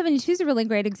 Episode 72 is a really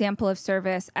great example of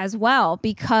service as well,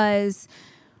 because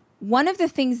one of the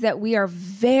things that we are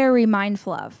very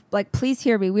mindful of, like, please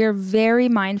hear me, we are very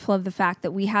mindful of the fact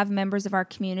that we have members of our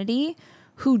community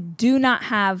who do not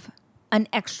have an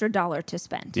extra dollar to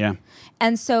spend. Yeah.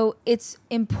 And so it's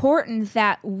important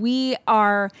that we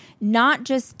are not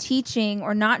just teaching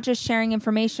or not just sharing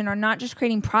information or not just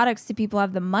creating products to people who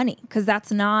have the money, because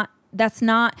that's not,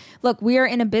 look, we are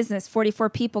in a business, 44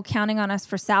 people counting on us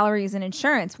for salaries and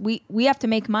insurance. We have to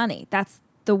make money. That's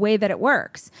the way that it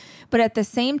works. But at the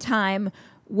same time,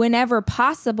 whenever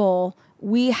possible,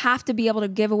 we have to be able to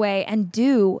give away and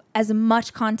do as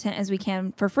much content as we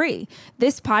can for free.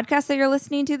 This podcast that you're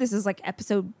listening to, this is like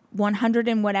episode 100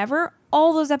 and whatever.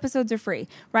 All those episodes are free.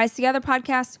 Rise Together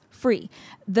podcast, free.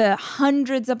 The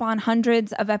hundreds upon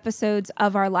hundreds of episodes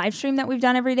of our live stream that we've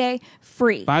done every day,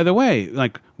 free. By the way,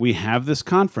 like, we have this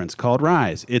conference called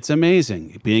Rise. It's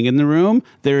amazing. Being in the room,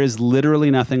 there is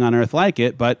literally nothing on earth like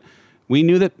it, but we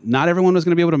knew that not everyone was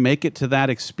going to be able to make it to that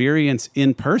experience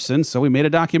in person, so we made a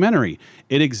documentary.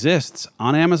 It exists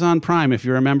on Amazon Prime, if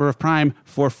you're a member of Prime,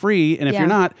 for free, and if you're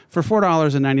not, for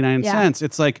 $4.99. Yeah.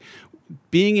 It's like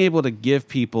being able to give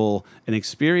people an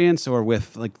experience, or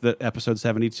with like the episode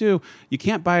 72, you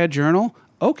can't buy a journal.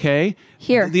 okay.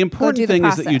 Here, the important go do the thing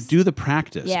is that you process. do the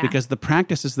practice, Yeah. because the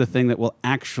practice is the thing that will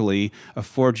actually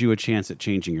afford you a chance at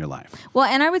changing your life. Well,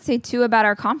 and I would say too about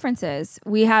our conferences,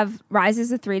 we have Rise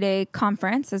is a 3-day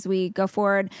conference as we go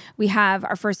forward. We have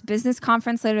our first business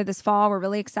conference later this fall. We're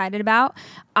really excited about.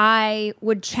 I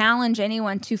would challenge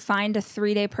anyone to find a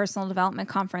 3-day personal development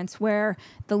conference where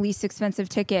the least expensive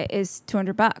ticket is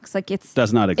 $200. Like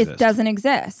it doesn't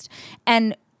exist.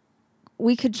 And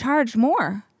we could charge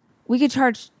more. We could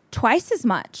charge twice as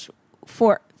much,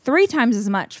 for 3 times as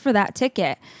much for that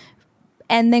ticket,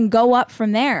 and then go up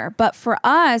from there. But for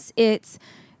us, it's,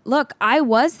 look, I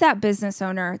was that business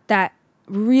owner that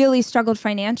really struggled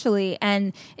financially,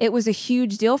 and it was a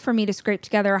huge deal for me to scrape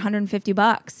together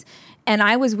 $150. And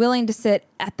I was willing to sit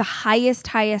at the highest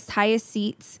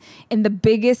seats in the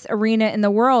biggest arena in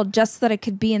the world just so that I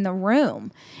could be in the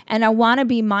room. And I want to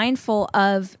be mindful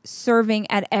of serving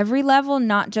at every level,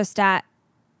 not just at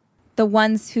the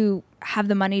ones who have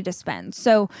the money to spend.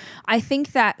 So I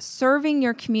think that serving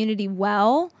your community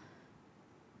well,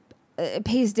 it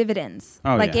pays dividends.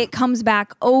 It comes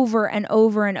back over and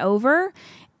over and over.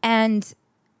 And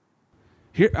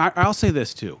here, I'll say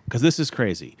this too, because this is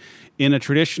crazy. In a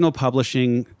traditional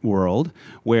publishing world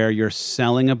where you're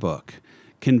selling a book,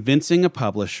 convincing a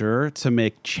publisher to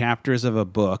make chapters of a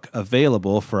book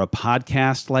available for a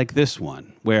podcast like this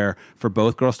one, where for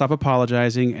both Girl Stop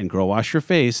Apologizing and Girl Wash Your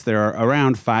Face, there are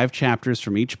around 5 chapters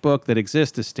from each book that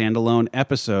exist as standalone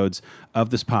episodes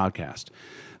of this podcast.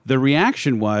 The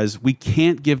reaction was, we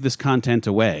can't give this content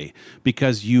away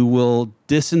because you will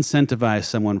disincentivize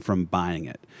someone from buying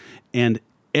it. And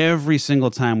every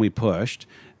single time we pushed,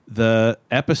 the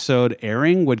episode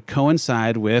airing would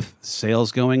coincide with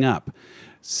sales going up.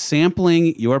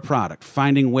 Sampling your product,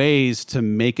 finding ways to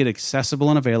make it accessible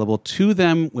and available to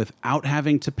them without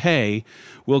having to pay,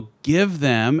 will give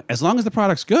them, as long as the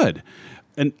product's good,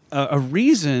 a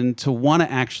reason to want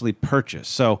to actually purchase.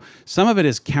 So some of it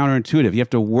is counterintuitive. You have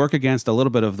to work against a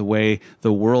little bit of the way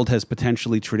the world has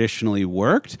potentially traditionally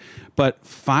worked, but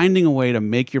finding a way to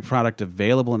make your product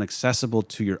available and accessible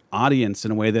to your audience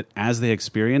in a way that, as they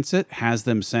experience it, has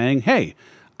them saying, hey,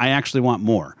 I actually want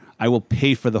more. I will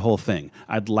pay for the whole thing.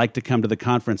 I'd like to come to the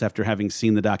conference after having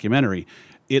seen the documentary.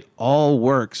 It all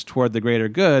works toward the greater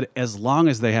good as long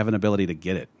as they have an ability to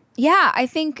get it. Yeah, I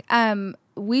think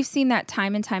we've seen that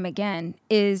time and time again.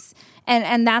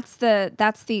 And that's the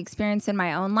experience in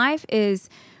my own life. Is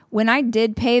when I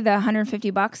did pay the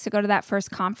 $150 to go to that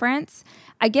first conference,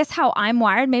 I guess how I'm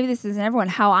wired, maybe this isn't everyone,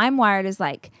 how I'm wired is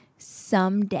like,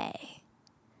 someday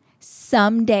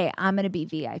I'm going to be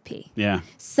VIP. Yeah.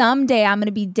 Someday I'm going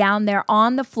to be down there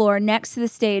on the floor next to the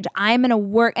stage. I'm going to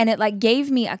work. And it like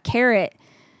gave me a carrot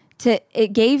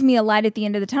it gave me a light at the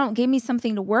end of the tunnel. It gave me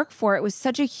something to work for. It was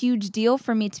such a huge deal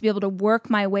for me to be able to work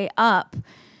my way up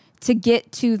to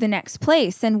get to the next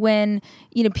place. And when,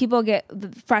 people get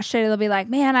frustrated, they'll be like,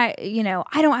 man, I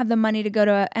don't have the money to go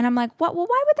to and I'm like, what? Well,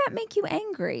 why would that make you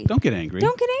angry? Don't get angry.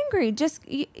 Don't get angry. Just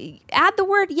add the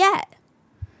word yet.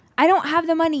 I don't have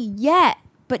the money yet,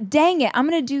 but dang it, I'm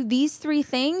going to do these 3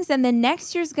 things and then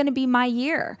next year's going to be my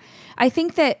year. I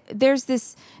think that there's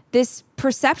this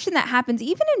perception that happens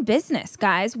even in business,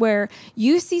 guys, where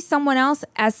you see someone else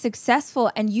as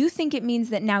successful and you think it means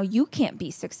that now you can't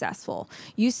be successful.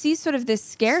 You see sort of this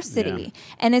scarcity. Yeah.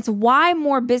 And it's why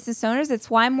more business owners, it's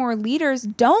why more leaders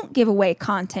don't give away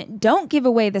content, don't give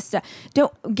away the stuff.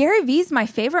 Gary Vee is my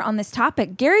favorite on this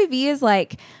topic. Gary Vee is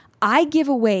like, I give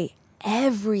away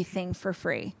everything for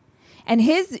free. And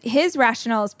his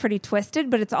rationale is pretty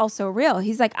twisted, but it's also real.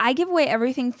 He's like, I give away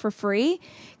everything for free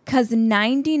because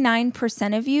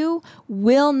 99% of you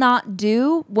will not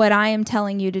do what I am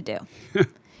telling you to do.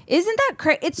 Isn't that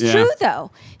crazy? It's true,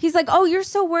 though. He's like, oh, you're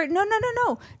so worried.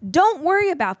 No. Don't worry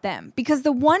about them because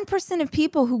the 1% of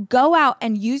people who go out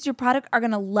and use your product are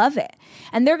going to love it.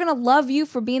 And they're going to love you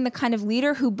for being the kind of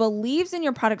leader who believes in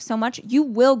your product so much, you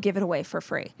will give it away for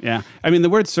free. Yeah. I mean, the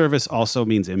word service also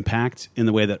means impact in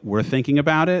the way that we're thinking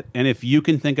about it. And if you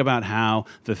can think about how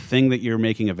the thing that you're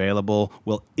making available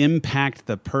will impact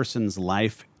the person's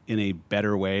life in a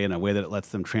better way, in a way that it lets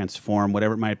them transform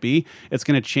whatever it might be, it's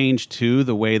going to change too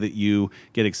the way that you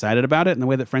get excited about it and the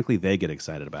way that, frankly, they get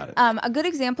excited about it. A good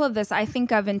example of this I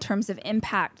think of in terms of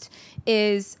impact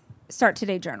is Start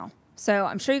Today Journal. So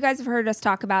I'm sure you guys have heard us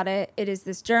talk about it. It is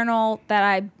this journal that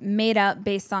I made up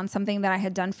based on something that I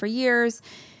had done for years.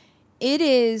 It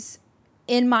is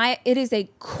a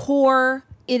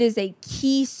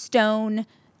keystone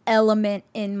element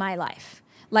in my life.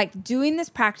 Like doing this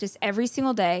practice every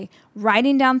single day,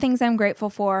 writing down things I'm grateful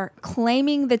for,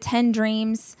 claiming the 10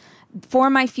 dreams for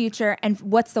my future and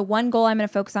what's the one goal I'm going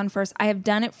to focus on first. I have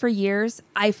done it for years.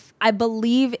 I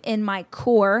believe in my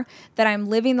core that I'm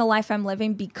living the life I'm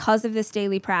living because of this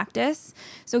daily practice.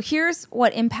 So here's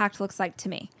what impact looks like to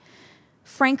me.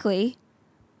 Frankly,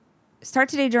 Start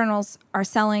Today journals are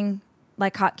selling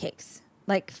like hotcakes.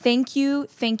 Like, thank you,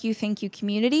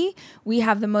 community. We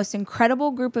have the most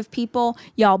incredible group of people.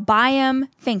 Y'all buy them.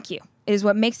 Thank you. It is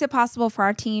what makes it possible for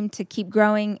our team to keep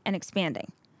growing and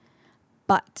expanding.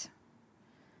 But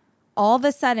all of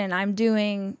a sudden, I'm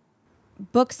doing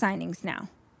book signings now.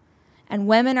 And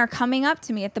women are coming up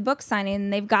to me at the book signing,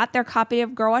 and they've got their copy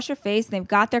of Girl Wash Your Face, and they've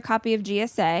got their copy of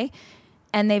GSA,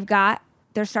 and they've got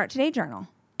their Start Today journal.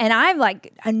 And I'm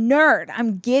like a nerd.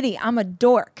 I'm giddy. I'm a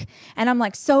dork. And I'm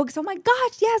like, oh my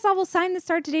gosh, yes, I will sign the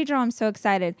Start Today journal. I'm so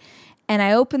excited. And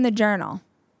I open the journal,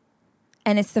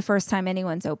 and it's the first time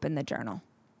anyone's opened the journal.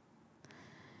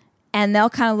 And they'll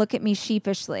kind of look at me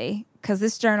sheepishly because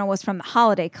this journal was from the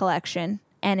holiday collection,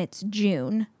 and it's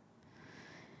June.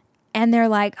 And they're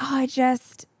like, oh, I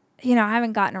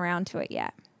haven't gotten around to it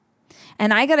yet.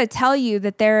 And I got to tell you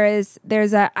that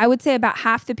I would say about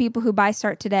half the people who buy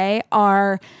Start Today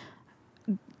are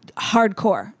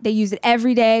hardcore. They use it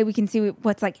every day. We can see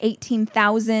what's like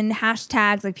 18,000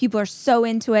 hashtags. Like, people are so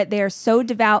into it. They are so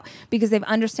devout because they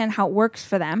understand how it works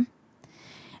for them.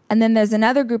 And then there's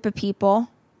another group of people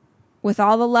with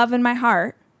all the love in my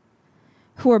heart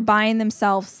who are buying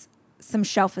themselves some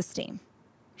shelf-esteem.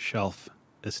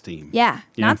 Shelf-esteem. Yeah.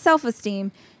 Not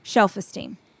self-esteem,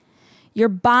 shelf-esteem. You're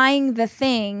buying the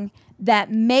thing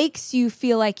that makes you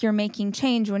feel like you're making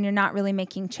change when you're not really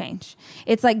making change.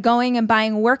 It's like going and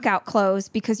buying workout clothes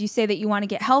because you say that you want to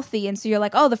get healthy. And so you're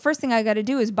like, oh, the first thing I got to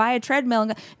do is buy a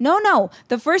treadmill. No.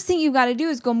 The first thing you've got to do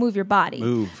is go move your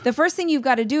body. The first thing you've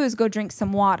got to do is go drink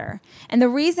some water. And the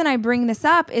reason I bring this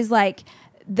up is like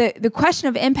the question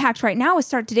of impact right now with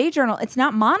Start Today Journal. It's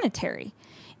not monetary.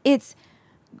 It's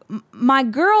my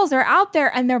girls are out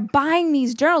there and they're buying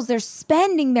these journals. They're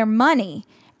spending their money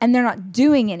and they're not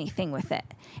doing anything with it.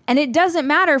 And it doesn't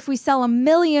matter if we sell 1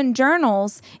 million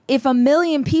journals. If 1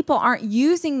 million people aren't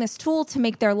using this tool to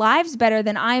make their lives better,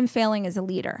 then I am failing as a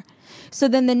leader. So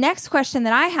then the next question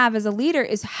that I have as a leader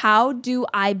is, how do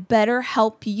I better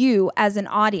help you as an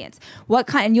audience?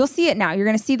 And you'll see it now. You're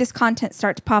going to see this content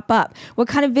start to pop up. What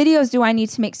kind of videos do I need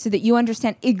to make so that you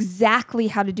understand exactly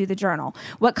how to do the journal?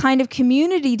 What kind of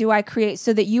community do I create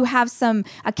so that you have some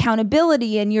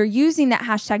accountability and you're using that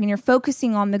hashtag and you're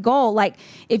focusing on the goal? Like,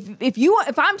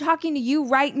 if I'm talking to you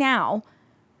right now,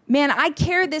 man, I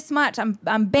care this much.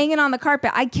 I'm banging on the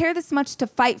carpet. I care this much to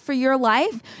fight for your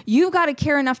life. You've got to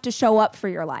care enough to show up for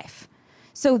your life.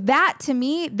 So that, to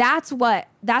me, that's what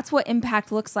impact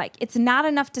looks like. It's not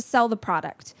enough to sell the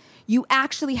product. You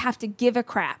actually have to give a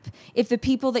crap if the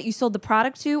people that you sold the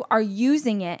product to are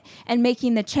using it and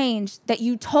making the change that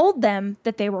you told them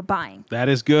that they were buying. That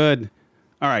is good.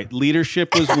 All right,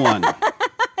 leadership was one.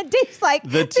 Dave's like,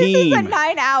 this is a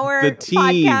 9-hour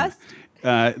podcast.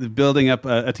 Building up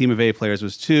a team of A players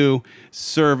was 2.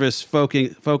 Service,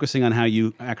 focusing on how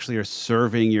you actually are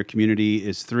serving your community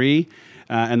is 3.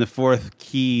 And the 4th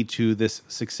key to this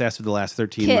success of the last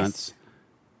 13 months.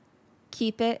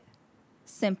 Keep it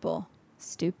simple,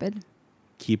 stupid.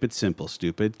 Keep it simple,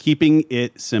 stupid. Keeping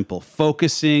it simple.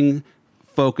 Focusing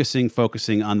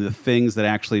on the things that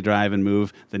actually drive and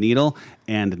move the needle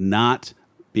and not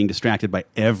being distracted by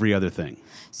every other thing.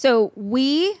 So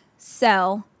we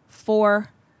sell 4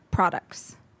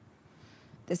 products.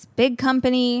 This big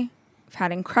company, we've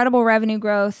had incredible revenue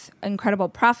growth, incredible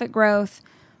profit growth.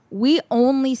 We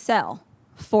only sell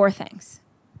 4 things: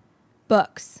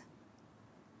 books,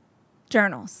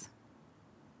 journals,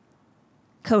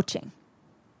 coaching,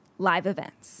 live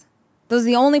events. Those are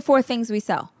the only 4 things we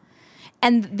sell.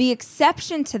 And the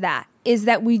exception to that is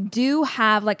that we do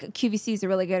have, like, QVC is a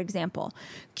really good example.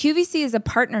 QVC is a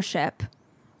partnership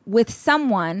with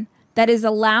someone that is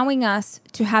allowing us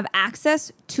to have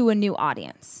access to a new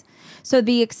audience. So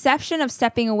the exception of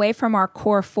stepping away from our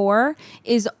core 4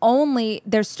 is only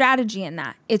their strategy in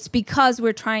that. It's because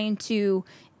we're trying to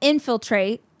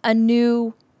infiltrate a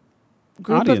new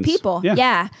group of people.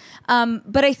 Yeah.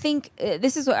 But I think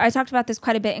this is what I talked about this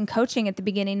quite a bit in coaching at the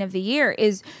beginning of the year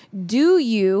is, do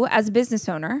you, as a business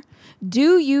owner,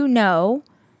 do you know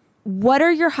what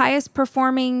are your highest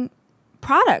performing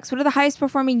products? What are the highest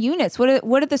performing units? What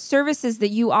are the services that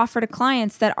you offer to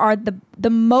clients that are the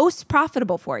most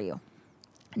profitable for you?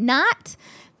 Not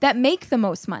that make the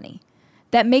most money,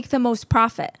 that make the most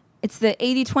profit. It's the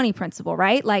 80-20 principle,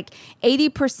 right? Like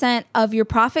 80% of your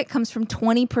profit comes from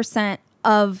 20%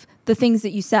 of the things that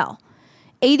you sell.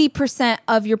 80%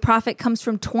 of your profit comes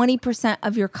from 20%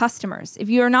 of your customers. If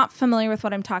you're not familiar with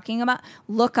what I'm talking about,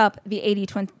 look up the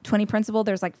 80-20 principle.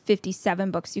 There's like 57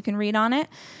 books you can read on it.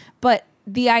 But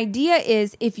the idea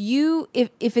is if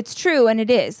it's true, and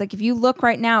it is, like if you look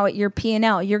right now at your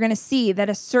P&L, you're going to see that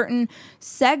a certain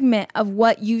segment of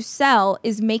what you sell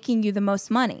is making you the most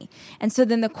money. And so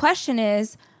then the question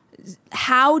is,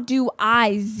 how do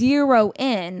I zero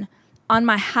in on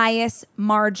my highest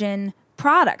margin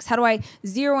products? How do I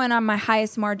zero in on my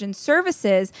highest margin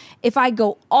services? If I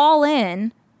go all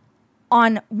in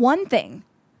on one thing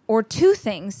or two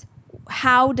things,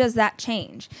 how does that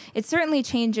change? It certainly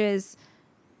changes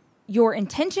your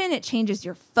intention. It changes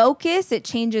your focus. It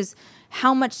changes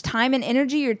how much time and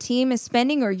energy your team is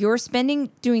spending or you're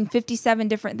spending doing 57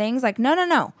 different things. Like,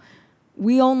 no.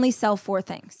 We only sell 4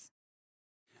 things.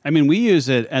 I mean, we use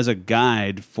it as a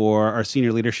guide for our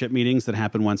senior leadership meetings that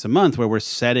happen once a month, where we're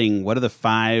setting what are the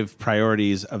 5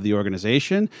 priorities of the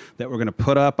organization that we're going to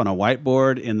put up on a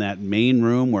whiteboard in that main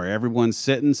room where everyone's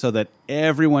sitting so that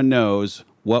everyone knows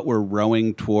what we're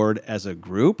rowing toward as a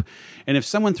group. And if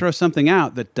someone throws something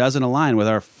out that doesn't align with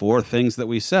our 4 things that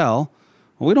we sell,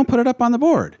 well, we don't put it up on the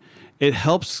board. It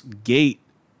helps gate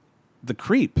the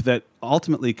creep that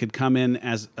ultimately could come in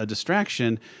as a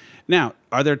distraction. Now,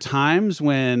 are there times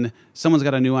when someone's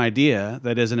got a new idea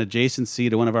that is an adjacency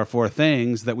to one of our 4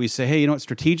 things that we say, hey, you know what,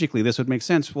 strategically, this would make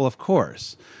sense? Well, of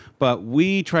course. But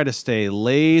we try to stay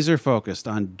laser focused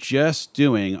on just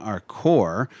doing our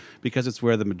core because it's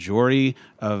where the majority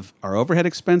of our overhead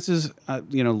expenses,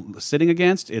 sitting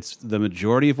against. It's the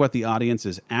majority of what the audience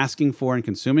is asking for and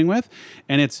consuming with.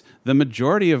 And it's the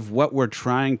majority of what we're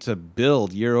trying to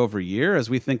build year over year as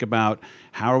we think about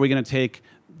how are we going to take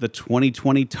the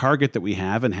 2020 target that we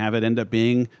have and have it end up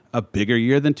being a bigger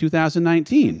year than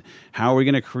 2019? How are we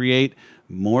going to create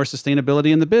more sustainability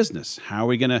in the business? How are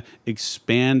we going to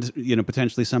expand,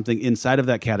 potentially something inside of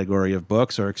that category of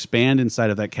books or expand inside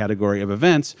of that category of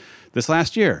events? This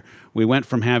last year, we went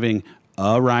from having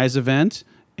a Rise event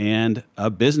and a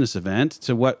business event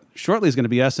to what shortly is going to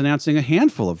be us announcing a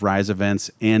handful of Rise events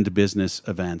and business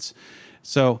events.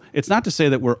 So it's not to say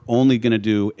that we're only going to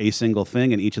do a single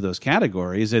thing in each of those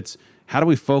categories. It's how do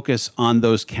we focus on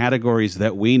those categories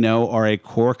that we know are a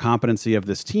core competency of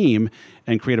this team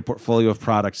and create a portfolio of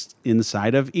products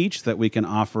inside of each that we can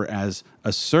offer as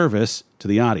a service to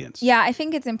the audience? Yeah, I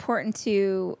think it's important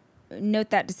to note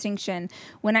that distinction.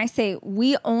 When I say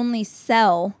we only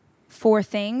sell 4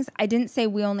 things, I didn't say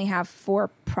we only have 4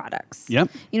 products.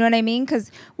 Yep. You know what I mean?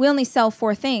 Because we only sell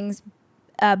 4 things,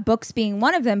 books being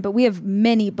one of them, but we have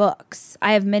many books.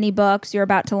 I have many books. You're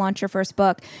about to launch your first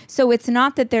book. So it's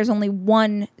not that there's only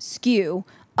one SKU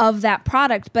of that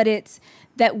product, but it's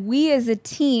that we as a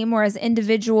team or as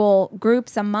individual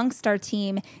groups amongst our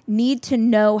team need to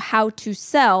know how to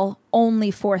sell only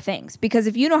 4 things. Because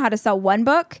if you know how to sell one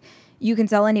book, you can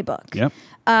sell any book. Yep.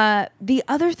 The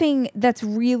other thing that's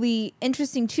really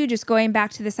interesting too, just going back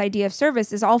to this idea of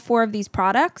service, is all 4 of these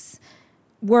products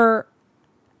were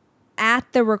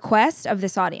at the request of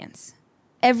this audience.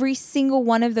 Every single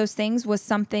one of those things was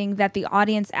something that the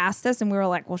audience asked us, and we were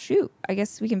like, well, shoot, I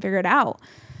guess we can figure it out.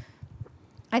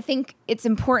 I think it's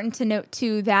important to note,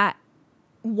 too, that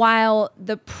while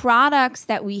the products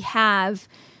that we have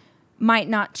might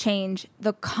not change,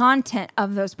 the content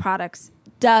of those products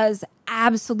does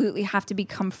absolutely have to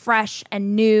become fresh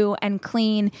and new and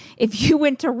clean. If you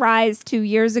went to Rise 2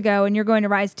 years ago and you're going to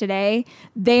Rise today,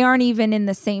 they aren't even in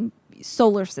the same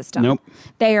solar system. Nope.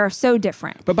 They are so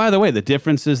different. But by the way, the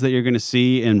differences that you're going to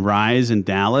see in Rise in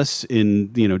Dallas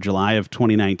in July of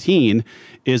 2019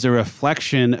 is a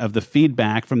reflection of the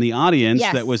feedback from the audience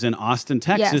that was in Austin,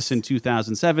 Texas in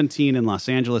 2017, in Los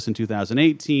Angeles in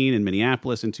 2018, in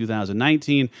Minneapolis in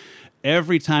 2019.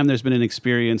 Every time there's been an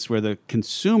experience where the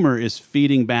consumer is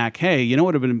feeding back, hey, you know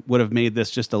what would have made this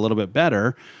just a little bit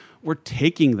better? You're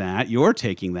taking that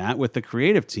with the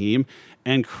creative team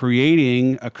and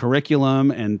creating a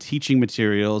curriculum and teaching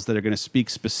materials that are going to speak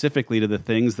specifically to the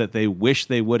things that they wish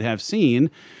they would have seen.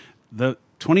 The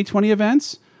 2020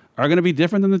 events are going to be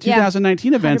different than the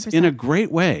 2019 events 100%. In a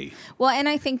great way. Well, and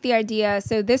I think the idea,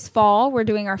 so this fall, we're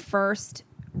doing our first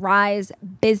Rise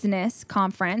Business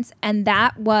Conference, and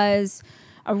that was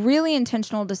a really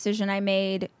intentional decision I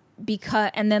made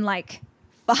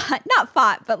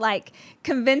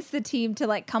convince the team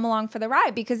to come along for the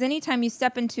ride, because anytime you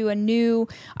step into a new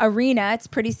arena, it's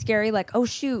pretty scary. Like, oh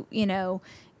shoot,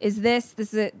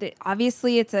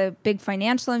 obviously it's a big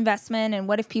financial investment. And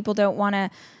what if people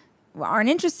aren't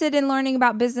interested in learning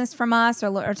about business from us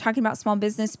or talking about small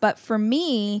business? But for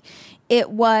me,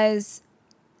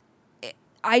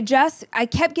 I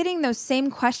kept getting those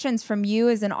same questions from you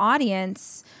as an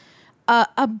audience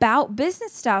about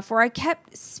business stuff, where I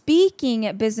kept speaking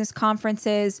at business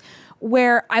conferences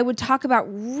where I would talk about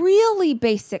really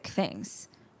basic things,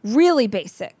 really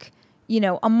basic,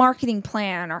 a marketing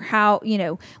plan, or how,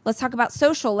 let's talk about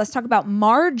social, let's talk about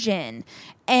margin.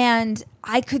 And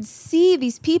I could see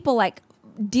these people like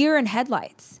deer in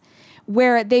headlights,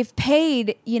 where they've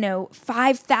paid,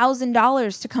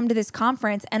 $5,000 to come to this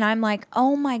conference. And I'm like,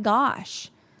 oh my gosh,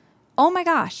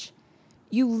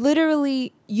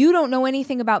 you don't know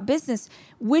anything about business,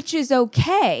 which is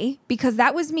okay, because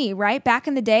that was me, right? Back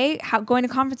in the day, going to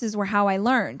conferences were how I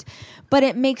learned. But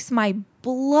it makes my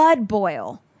blood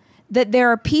boil that there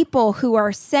are people who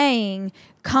are saying,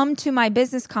 come to my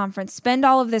business conference, spend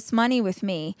all of this money with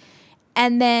me,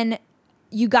 and then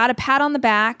you got a pat on the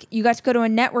back, you got to go to a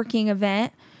networking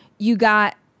event, you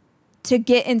got to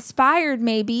get inspired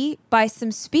maybe by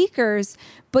some speakers,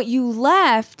 but you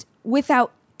left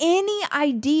without any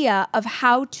idea of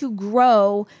how to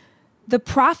grow the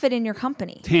profit in your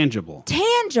company. Tangible.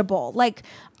 Like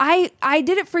I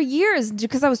did it for years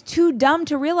because I was too dumb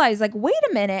to realize, like, wait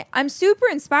a minute, I'm super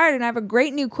inspired and I have a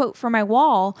great new quote for my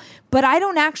wall, but I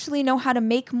don't actually know how to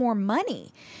make more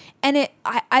money. And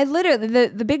I literally,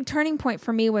 the big turning point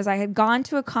for me was I had gone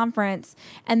to a conference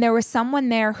and there was someone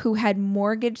there who had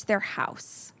mortgaged their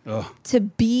house to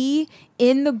be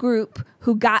in the group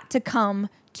who got to come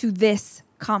to this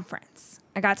conference.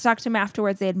 I got to talk to them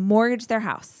afterwards. They had mortgaged their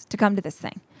house to come to this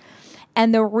thing.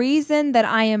 And the reason that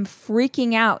I am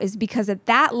freaking out is because at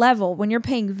that level, when you're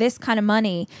paying this kind of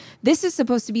money, this is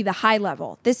supposed to be the high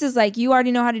level. This is like, you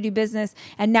already know how to do business,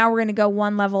 and now we're going to go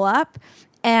one level up.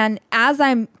 And as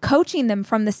I'm coaching them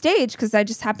from the stage, because I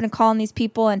just happen to call on these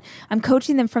people and I'm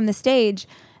coaching them from the stage,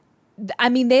 I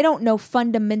mean, they don't know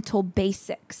fundamental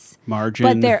basics. Margin,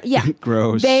 but they're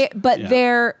gross.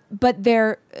 But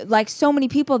they're like so many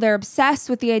people. They're obsessed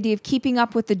with the idea of keeping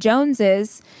up with the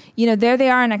Joneses. There they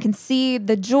are, and I can see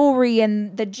the jewelry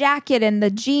and the jacket and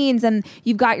the jeans, and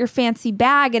you've got your fancy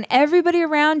bag, and everybody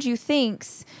around you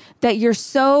thinks that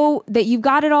that you've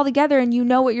got it all together and you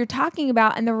know what you're talking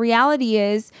about. And the reality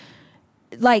is,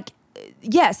 like,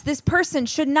 yes, this person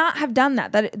should not have done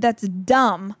that. That's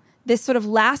dumb. This sort of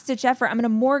last-ditch effort. I'm going to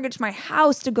mortgage my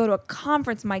house to go to a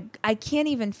conference. I can't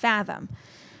even fathom.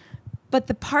 But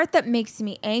the part that makes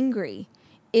me angry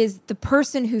is the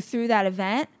person who threw that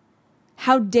event.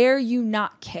 How dare you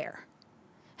not care?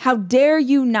 How dare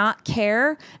you not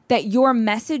care that your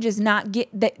message is not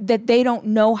that they don't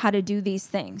know how to do these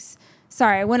things?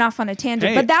 Sorry, I went off on a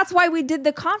tangent. But that's why we did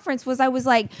the conference. I was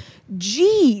like,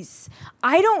 geez,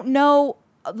 I don't know,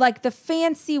 like, the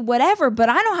fancy whatever, but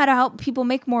I know how to help people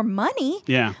make more money.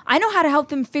 Yeah. I know how to help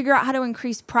them figure out how to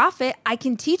increase profit. I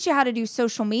can teach you how to do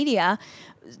social media.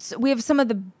 So we have some of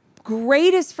the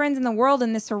greatest friends in the world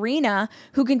in this arena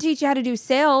who can teach you how to do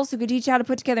sales, who can teach you how to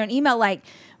put together an email. Like,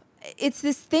 it's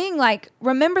this thing, like,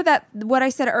 remember that what I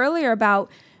said earlier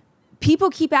about people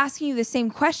keep asking you the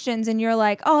same questions and you're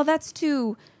like, oh, that's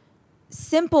too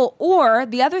simple. Or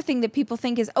the other thing that people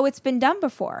think is, oh, it's been done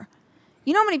before.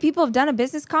 You know how many people have done a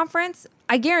business conference?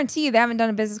 I guarantee you they haven't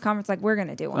done a business conference like we're going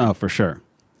to do one. Oh, for sure.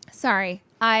 Sorry.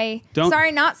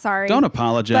 Not sorry. Don't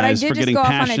apologize for getting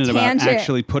passionate about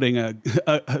actually putting a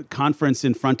conference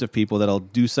in front of people that'll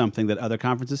do something that other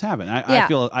conferences haven't.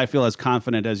 I feel as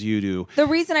confident as you do. The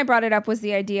reason I brought it up was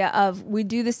the idea of we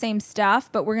do the same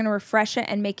stuff, but we're going to refresh it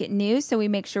and make it new so we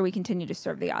make sure we continue to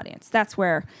serve the audience. That's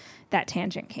where that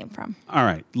tangent came from. All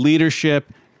right.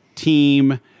 Leadership,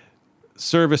 team,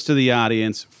 service to the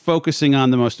audience, focusing on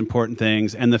the most important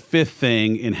things, and the fifth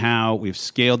thing in how we've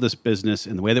scaled this business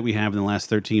in the way that we have in the last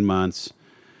 13 months,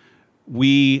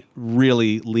 we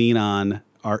really lean on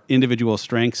our individual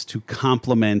strengths to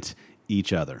complement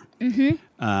each other. Mm-hmm.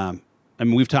 I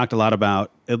mean, we've talked a lot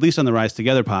about, at least on the Rise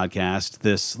Together podcast,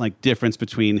 this like difference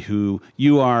between who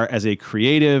you are as a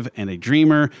creative and a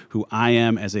dreamer, who I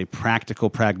am as a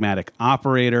practical, pragmatic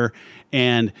operator,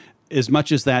 and as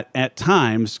much as that at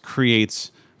times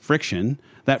creates friction,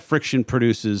 that friction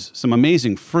produces some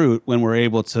amazing fruit when we're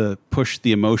able to push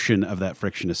the emotion of that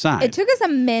friction aside. It took us a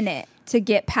minute to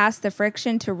get past the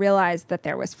friction to realize that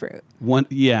there was fruit.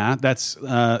 That's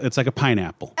it's like a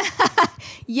pineapple.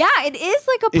 Yeah, it is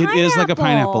like a pineapple. It is like a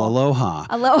pineapple. Aloha.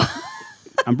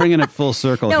 I'm bringing it full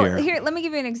circle here. Here, let me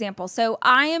give you an example. So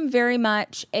I am very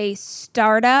much a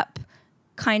startup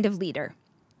kind of leader.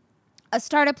 A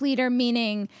startup leader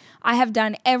meaning I have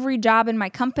done every job in my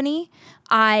company.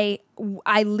 I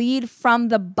lead from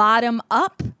the bottom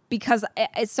up because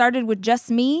it started with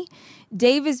just me.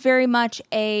 Dave is very much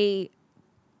a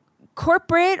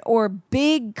corporate or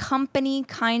big company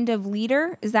kind of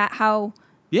leader? Is that how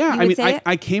Yeah, you I would say mean, it?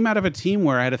 I came out of a team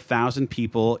where I had 1,000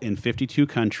 people in 52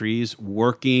 countries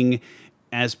working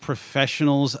as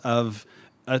professionals of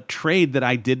a trade that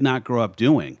I did not grow up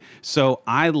doing. So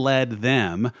I led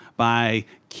them by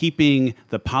keeping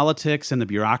the politics and the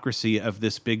bureaucracy of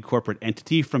this big corporate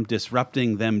entity from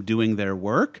disrupting them doing their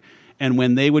work. And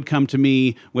when they would come to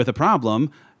me with a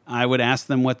problem, I would ask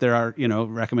them what their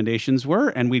recommendations were,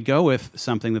 and we'd go with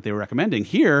something that they were recommending.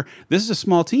 Here, this is a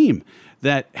small team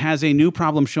that has a new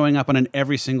problem showing up on an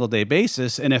every single day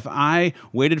basis. And if I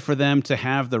waited for them to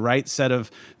have the right set of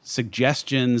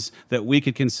suggestions that we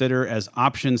could consider as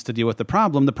options to deal with the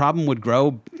problem would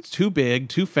grow too big,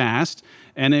 too fast,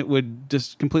 and it would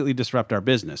just completely disrupt our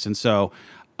business. And so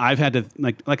I've had to,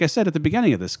 like I said at the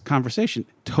beginning of this conversation,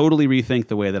 totally rethink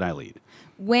the way that I lead.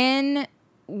 When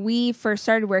we first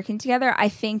started working together, I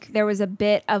think there was a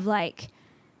bit of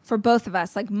for both of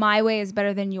us, my way is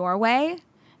better than your way.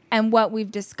 And what we've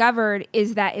discovered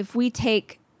is that if we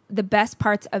take the best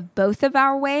parts of both of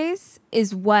our ways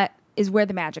is where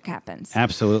the magic happens.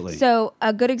 Absolutely. So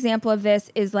a good example of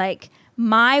this is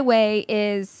my way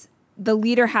is the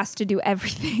leader has to do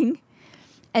everything.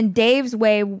 And Dave's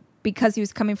way, because he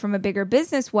was coming from a bigger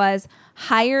business, was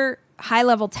hire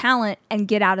high-level talent and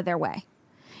get out of their way.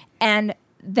 And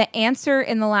the answer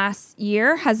in the last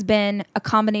year has been a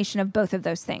combination of both of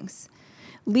those things.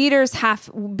 Leaders have,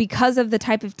 because of the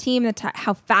type of team,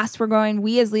 how fast we're growing,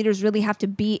 we as leaders really have to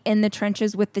be in the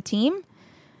trenches with the team,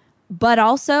 but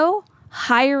also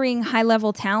hiring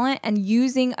high-level talent and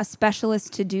using a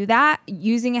specialist to do that,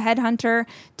 using a headhunter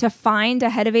to find a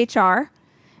head of HR,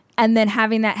 and then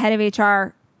having that head of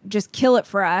HR just kill it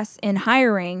for us in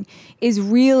hiring is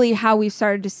really how we've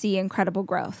started to see incredible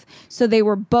growth. So they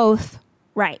were both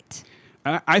right.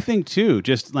 I think, too,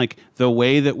 just the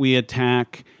way that we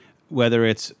attack, whether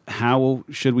it's how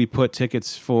should we put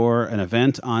tickets for an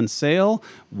event on sale,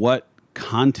 what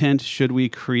content should we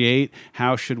create,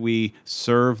 how should we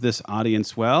serve this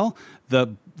audience well,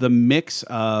 the mix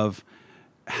of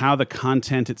how the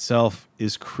content itself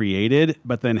is created,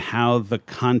 but then how the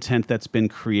content that's been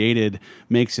created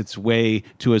makes its way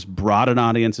to as broad an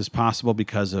audience as possible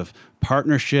because of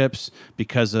partnerships,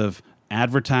 because of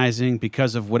advertising,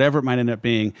 because of whatever it might end up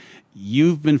being.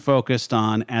 You've been focused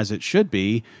on, as it should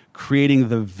be, creating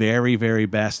the very, very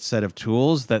best set of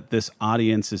tools that this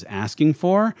audience is asking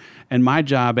for. And my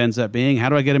job ends up being, how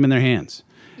do I get them in their hands?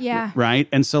 Yeah. Right?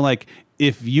 And so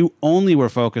if you only were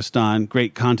focused on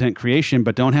great content creation,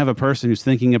 but don't have a person who's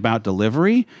thinking about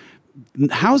delivery,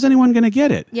 how's anyone going to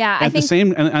get it? Yeah, on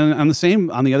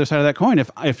the other side of that coin,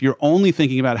 if you're only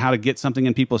thinking about how to get something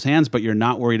in people's hands, but you're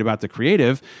not worried about the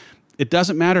creative, it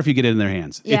doesn't matter if you get it in their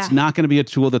hands. Yeah. It's not going to be a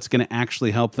tool that's going to actually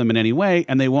help them in any way,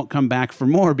 and they won't come back for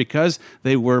more because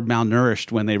they were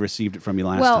malnourished when they received it from you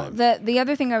last time. Well, the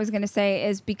other thing I was going to say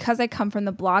is because I come from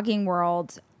the blogging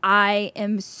world, I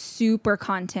am super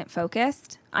content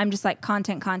focused. I'm just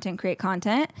content, create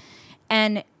content.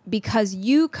 And because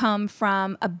you come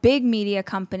from a big media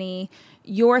company,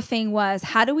 your thing was,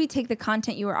 how do we take the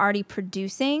content you were already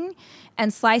producing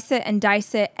and slice it and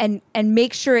dice it and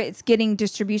make sure it's getting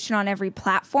distribution on every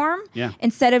platform? Yeah.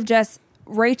 Instead of just,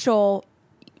 Rachel,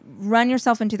 run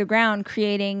yourself into the ground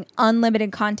creating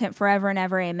unlimited content forever and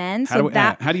ever, amen. How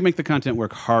do you make the content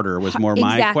work harder was more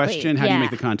my Exactly, question. How do yeah. you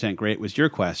make the content great was your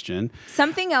question.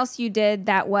 Something else you did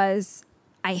that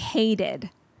I hated,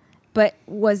 but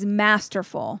was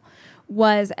masterful,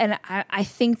 and I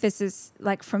think this is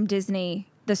from Disney,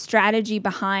 the strategy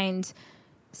behind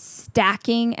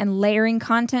stacking and layering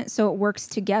content so it works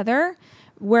together.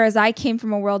 Whereas I came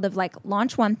from a world of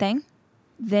launch one thing,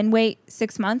 then wait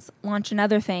 6 months, launch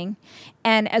another thing.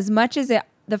 And as much as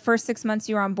the first 6 months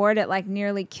you were on board, it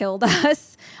nearly killed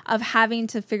us of having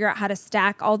to figure out how to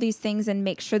stack all these things and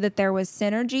make sure that there was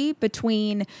synergy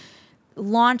between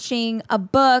launching a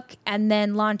book and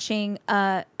then launching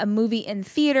a movie in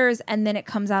theaters, and then it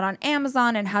comes out on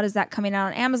Amazon, and how does that coming out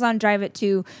on Amazon drive it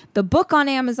to the book on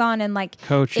Amazon, and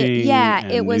coaching,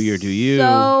 it was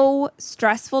so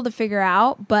stressful to figure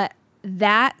out. But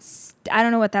I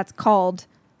don't know what that's called,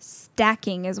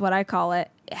 stacking is what I call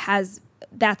it,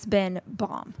 that's been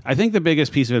bomb. I think the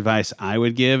biggest piece of advice I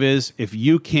would give is if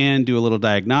you can do a little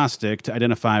diagnostic to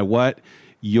identify what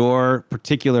your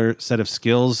particular set of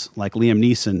skills, like Liam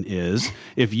Neeson is,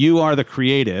 if you are the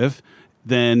creative,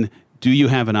 then do you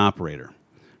have an operator,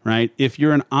 right? If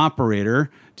you're an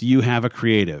operator, do you have a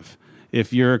creative?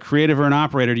 If you're a creative or an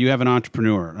operator, do you have an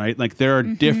entrepreneur, right? There are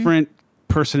different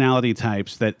personality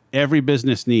types that every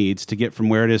business needs to get from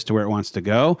where it is to where it wants to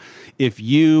go. If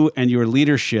you and your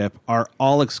leadership are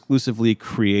all exclusively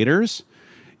creators,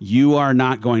 you are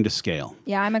not going to scale.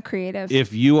 Yeah, I'm a creative.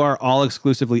 If you are all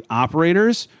exclusively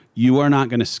operators, you are not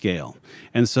going to scale.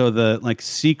 And so the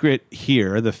secret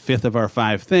here, the fifth of our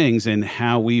 5 things, and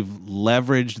how we've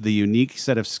leveraged the unique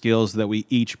set of skills that we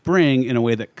each bring in a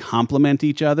way that complement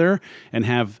each other and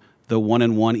have the 1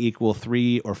 and 1 equal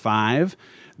 3 or 5,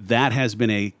 that has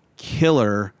been a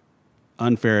killer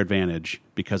unfair advantage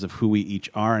because of who we each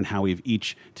are and how we've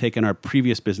each taken our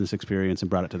previous business experience and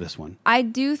brought it to this one. I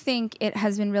do think it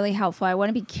has been really helpful. I want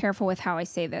to be careful with how I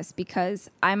say this because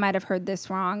I might have heard this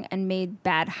wrong and made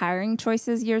bad hiring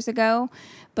choices years ago.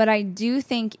 But I do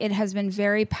think it has been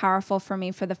very powerful for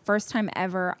me for the first time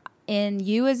ever in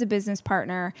you as a business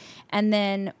partner, and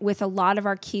then with a lot of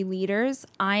our key leaders,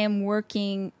 I am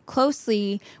working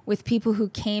closely with people who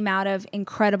came out of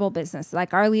incredible business.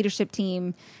 Like our leadership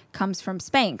team comes from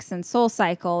Spanx and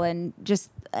SoulCycle and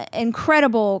just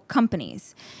incredible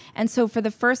companies. And so for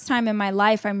the first time in my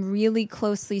life, I'm really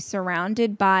closely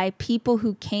surrounded by people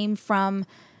who came from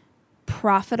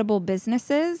profitable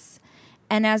businesses.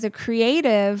 And as a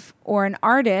creative or an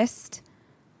artist,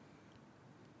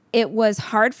 it was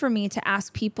hard for me to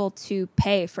ask people to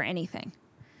pay for anything.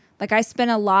 Like I spent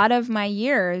a lot of my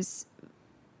years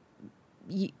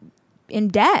in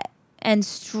debt and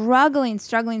struggling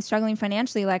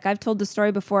financially. Like I've told the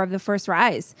story before of the first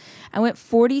rise. I went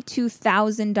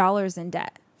 $42,000 in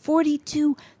debt.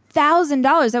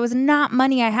 $42,000. That was not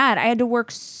money I had. I had to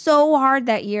work so hard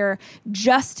that year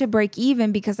just to break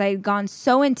even because I had gone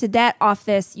so into debt off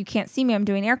this, you can't see me, I'm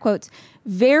doing air quotes,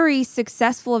 very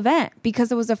successful event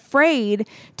because I was afraid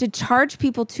to charge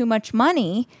people too much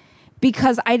money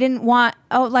because I didn't want,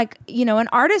 an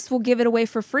artist will give it away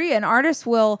for free. An artist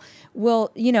will,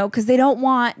 because they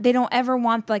don't ever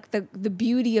want like the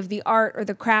beauty of the art or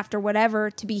the craft or whatever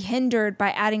to be hindered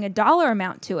by adding a dollar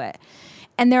amount to it.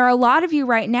 And there are a lot of you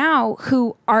right now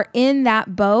who are in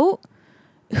that boat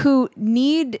who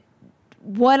need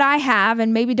what I have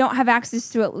and maybe don't have access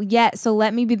to it yet. So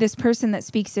let me be this person that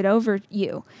speaks it over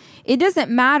you. It doesn't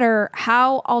matter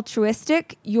how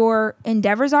altruistic your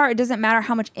endeavors are. It doesn't matter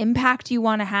how much impact you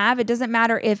want to have. It doesn't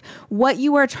matter if what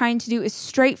you are trying to do is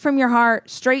straight from your heart,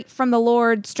 straight from the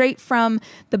Lord, straight from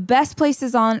the best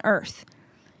places on earth.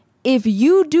 If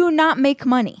you do not make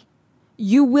money,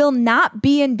 you will not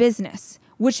be in business,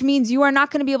 which means you are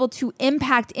not going to be able to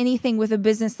impact anything with a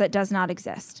business that does not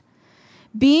exist.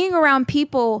 Being around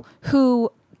people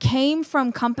who came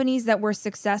from companies that were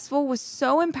successful was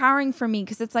so empowering for me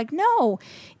because it's like, no,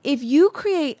 if you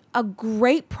create a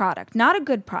great product, not a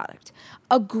good product,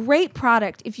 a great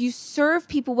product, if you serve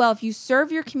people well, if you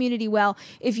serve your community well,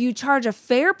 if you charge a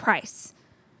fair price,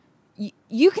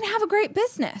 you can have a great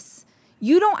business.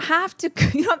 You don't have to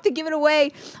give it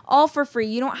away all for free.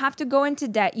 You don't have to go into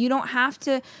debt. You don't have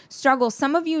to struggle.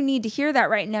 Some of you need to hear that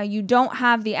right now. You don't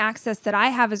have the access that I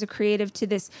have as a creative to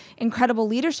this incredible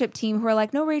leadership team who are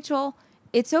like, no, Rachel,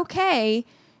 it's okay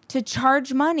to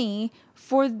charge money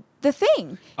for the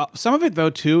thing. Some of it, though,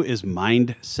 too, is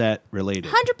mindset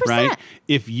related. 100%. Right?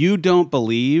 If you don't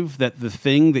believe that the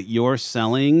thing that you're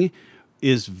selling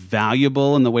is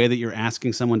valuable in the way that you're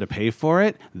asking someone to pay for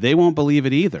it, they won't believe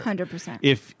it either. 100%.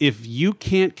 If you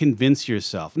can't convince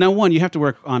yourself, now, one, you have to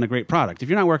work on a great product. If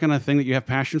you're not working on a thing that you have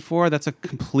passion for, that's a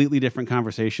completely different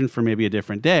conversation for maybe a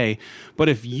different day. But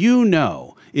if you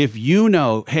know,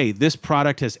 hey, this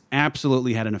product has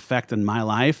absolutely had an effect on my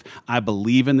life, I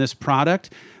believe in this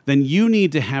product, then you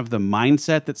need to have the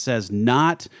mindset that says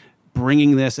not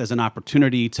bringing this as an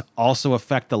opportunity to also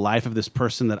affect the life of this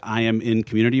person that I am in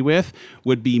community with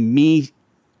would be me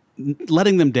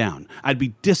letting them down. I'd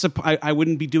be I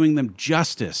wouldn't be doing them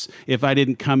justice if I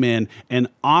didn't come in and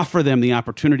offer them the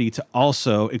opportunity to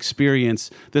also experience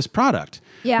this product.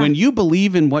 Yeah. When you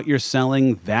believe in what you're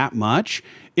selling that much,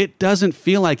 it doesn't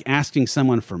feel like asking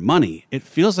someone for money. It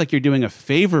feels like you're doing a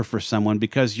favor for someone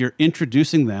because you're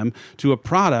introducing them to a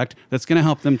product that's going to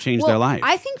help them change their life.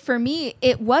 I think for me,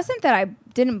 it wasn't that I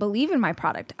didn't believe in my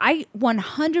product. I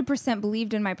 100%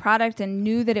 believed in my product and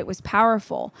knew that it was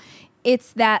powerful.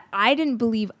 It's that I didn't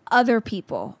believe other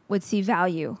people would see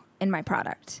value in my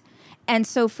product. And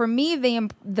so for me,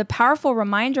 the powerful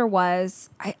reminder was,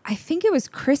 I think it was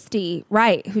Christy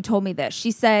Wright who told me this.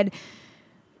 She said,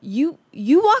 you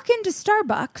walk into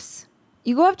Starbucks,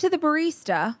 you go up to the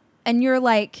barista, and you're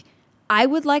like, I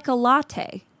would like a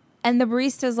latte. And the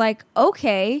barista's like,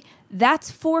 okay,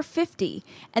 that's $4.50.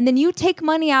 And then you take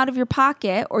money out of your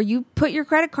pocket or you put your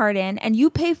credit card in and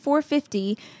you pay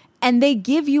 $4.50 and they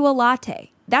give you a latte.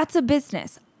 That's a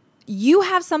business. you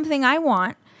have something I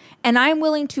want, and I'm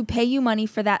willing to pay you money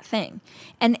for that thing.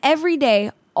 And every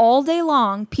day, all day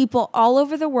long, people all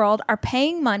over the world are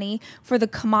paying money for the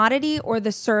commodity or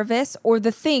the service or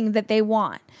the thing that they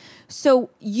want. So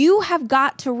you have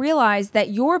got to realize that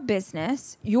your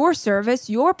business, your service,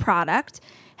 your product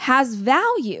has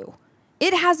value.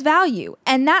 It has value.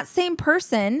 And that same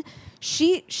person,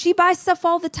 she buys stuff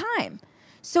all the time.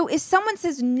 So if someone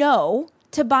says no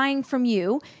to buying from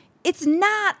you, it's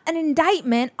not an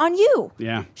indictment on you.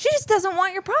 Yeah. She just doesn't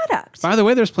want your product. By the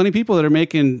way, there's plenty of people that are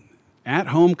making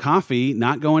at-home coffee,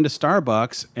 not going to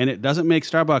Starbucks, and it doesn't make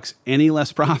Starbucks any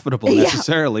less profitable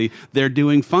necessarily. Yeah. They're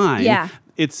doing fine. Yeah.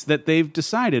 It's that they've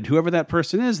decided, whoever that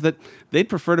person is, that they'd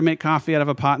prefer to make coffee out of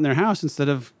a pot in their house instead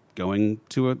of going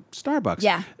to a Starbucks.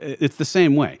 Yeah. It's the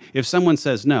same way. If someone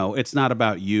says no, it's not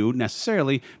about you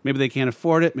necessarily. Maybe they can't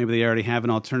afford it. Maybe they already have an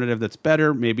alternative that's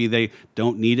better. Maybe they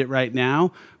don't need it right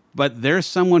now. But there's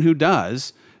someone who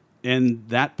does. And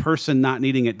that person not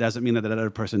needing it doesn't mean that that other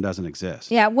person doesn't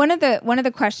exist. Yeah, one of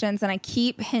the questions, and I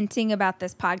keep hinting about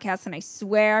this podcast, and I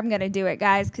swear I'm going to do it,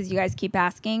 guys, because you guys keep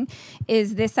asking,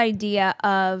 is this idea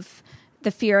of the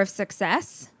fear of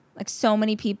success. Like, so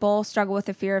many people struggle with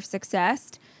the fear of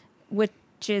success, which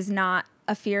is not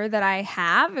a fear that I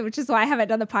have, which is why I haven't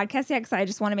done the podcast yet, because I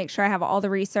just want to make sure I have all the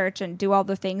research and do all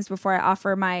the things before I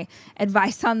offer my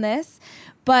advice on this.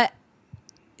 But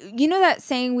you know that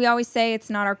saying we always say, it's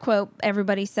not our quote,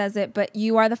 everybody says it, but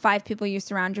you are the 5 people you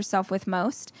surround yourself with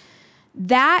most.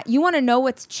 That, you want to know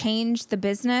what's changed the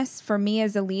business for me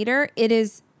as a leader? It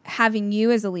is having you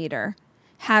as a leader,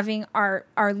 having our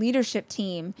leadership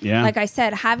team. Yeah. Like I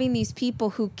said, having these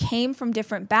people who came from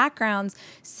different backgrounds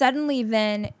suddenly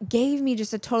then gave me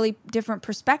just a totally different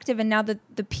perspective. And now the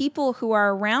people who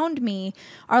are around me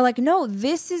are like, no,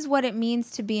 this is what it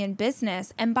means to be in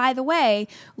business. And by the way,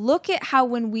 look at how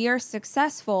when we are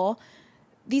successful,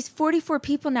 these 44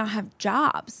 people now have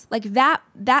jobs. Like that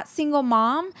single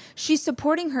mom, she's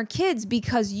supporting her kids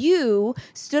because you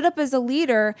stood up as a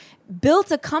leader,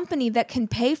 built a company that can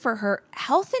pay for her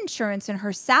health insurance and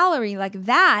her salary. Like,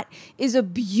 that is a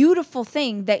beautiful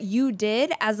thing that you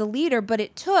did as a leader, but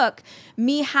it took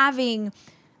me having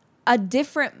a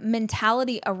different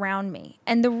mentality around me.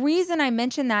 And the reason I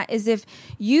mention that is if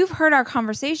you've heard our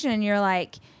conversation and you're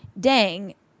like,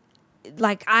 dang,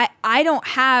 like I don't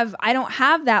have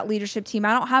that leadership team.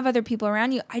 I don't have other people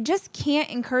around you. I just can't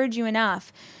encourage you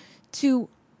enough to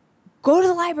go to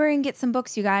the library and get some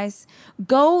books, you guys.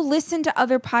 Go listen to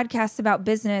other podcasts about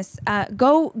business.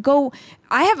 Go.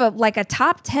 I have a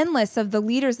top 10 list of the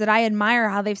leaders that I admire,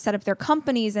 how they've set up their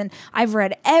companies. And I've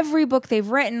read every book they've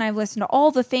written. I've listened to all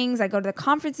the things. I go to the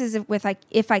conferences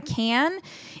if I can.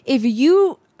 If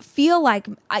you feel like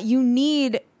you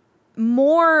need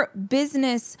more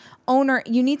business owner,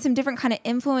 you need some different kind of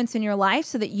influence in your life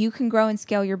so that you can grow and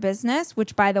scale your business,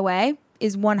 which, by the way,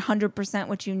 is 100%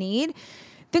 what you need,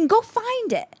 then go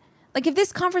find it. Like, if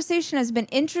this conversation has been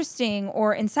interesting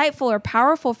or insightful or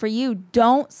powerful for you,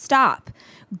 don't stop.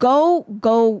 Go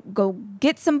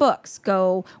get some books.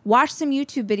 Go watch some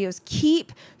YouTube videos.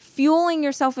 Keep fueling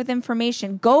yourself with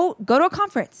information. Go to a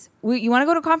conference. You want to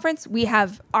go to a conference? We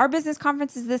have our business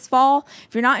conferences this fall.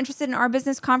 If you're not interested in our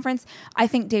business conference, I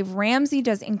think Dave Ramsey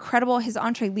does incredible. His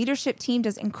Entree leadership team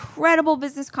does incredible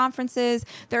business conferences.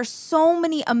 There are so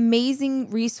many amazing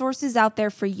resources out there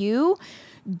for you.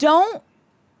 Don't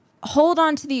hold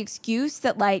on to the excuse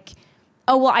that, like,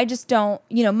 oh, well, I just don't,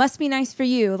 must be nice for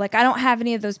you. Like, I don't have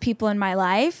any of those people in my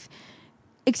life.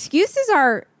 Excuses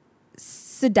are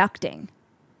seducting.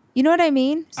 You know what I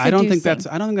mean? Seducing. I don't think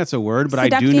that's a word, but I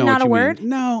do know not what you a word? mean.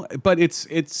 No, but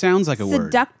it sounds like a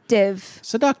word.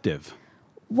 Seductive.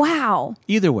 Wow.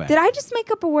 Either way. Did I just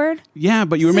make up a word? Yeah,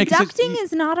 but you were making seducting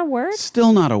is not a word?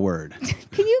 Still not a word.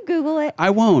 Can you Google it?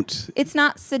 I won't. It's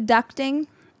not seducting.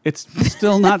 It's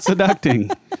still not seducting.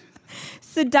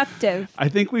 Seductive. I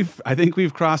think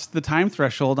we've crossed the time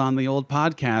threshold on the old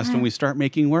podcast when we start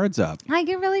making words up. I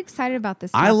get really excited about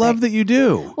this topic. I love that you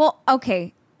do. Well,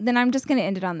 okay, then I'm just going to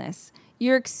end it on this.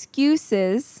 Your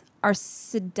excuses are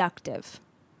seductive,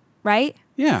 right?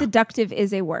 Yeah. Seductive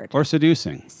is a word. Or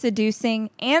seducing. Seducing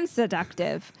and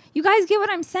seductive. You guys get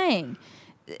what I'm saying?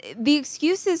 The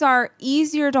excuses are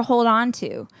easier to hold on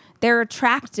to. They're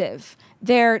attractive.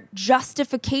 They're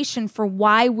justification for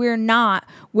why we're not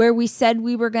where we said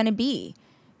we were going to be.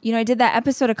 I did that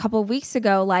episode a couple of weeks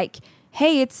ago, like,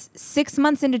 hey, it's 6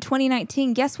 months into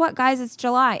 2019. Guess what, guys? It's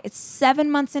July. It's 7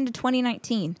 months into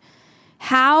 2019.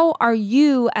 How are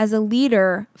you as a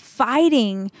leader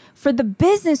fighting for the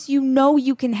business you know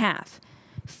you can have?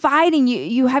 fighting?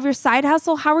 You have your side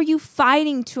hustle. How are you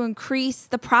fighting to increase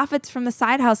the profits from the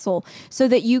side hustle so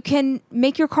that you can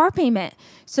make your car payment,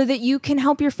 so that you can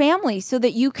help your family, so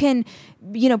that you can,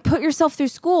 put yourself through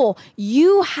school?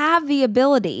 You have the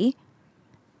ability.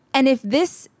 And if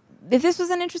this was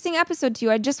an interesting episode to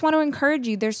you, I just want to encourage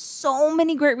you. There's so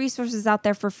many great resources out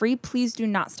there for free. Please do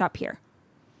not stop here.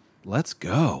 Let's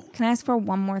go. Can I ask for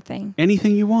one more thing?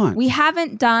 Anything you want. We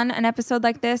haven't done an episode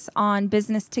like this on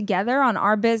business together, on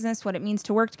our business, what it means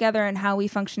to work together and how we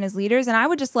function as leaders. And I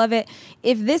would just love it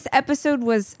if this episode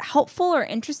was helpful or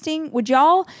interesting. Would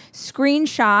y'all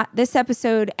screenshot this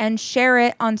episode and share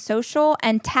it on social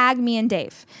and tag me and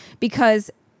Dave?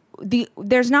 Because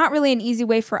there's not really an easy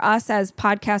way for us as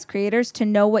podcast creators to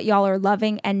know what y'all are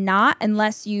loving and not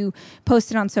unless you post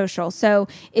it on social. So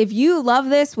if you love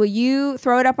this, will you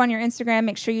throw it up on your Instagram?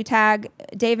 Make sure you tag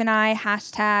Dave and I,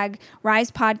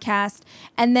 #Rise Podcast.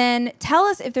 And then tell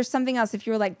us if there's something else. If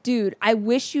you're like, dude, I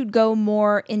wish you'd go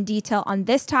more in detail on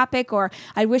this topic, or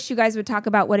I wish you guys would talk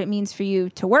about what it means for you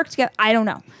to work together. I don't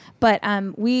know. But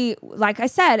like I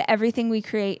said, everything we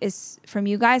create is from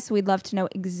you guys. So we'd love to know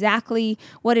exactly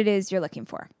what it is you're looking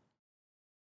for.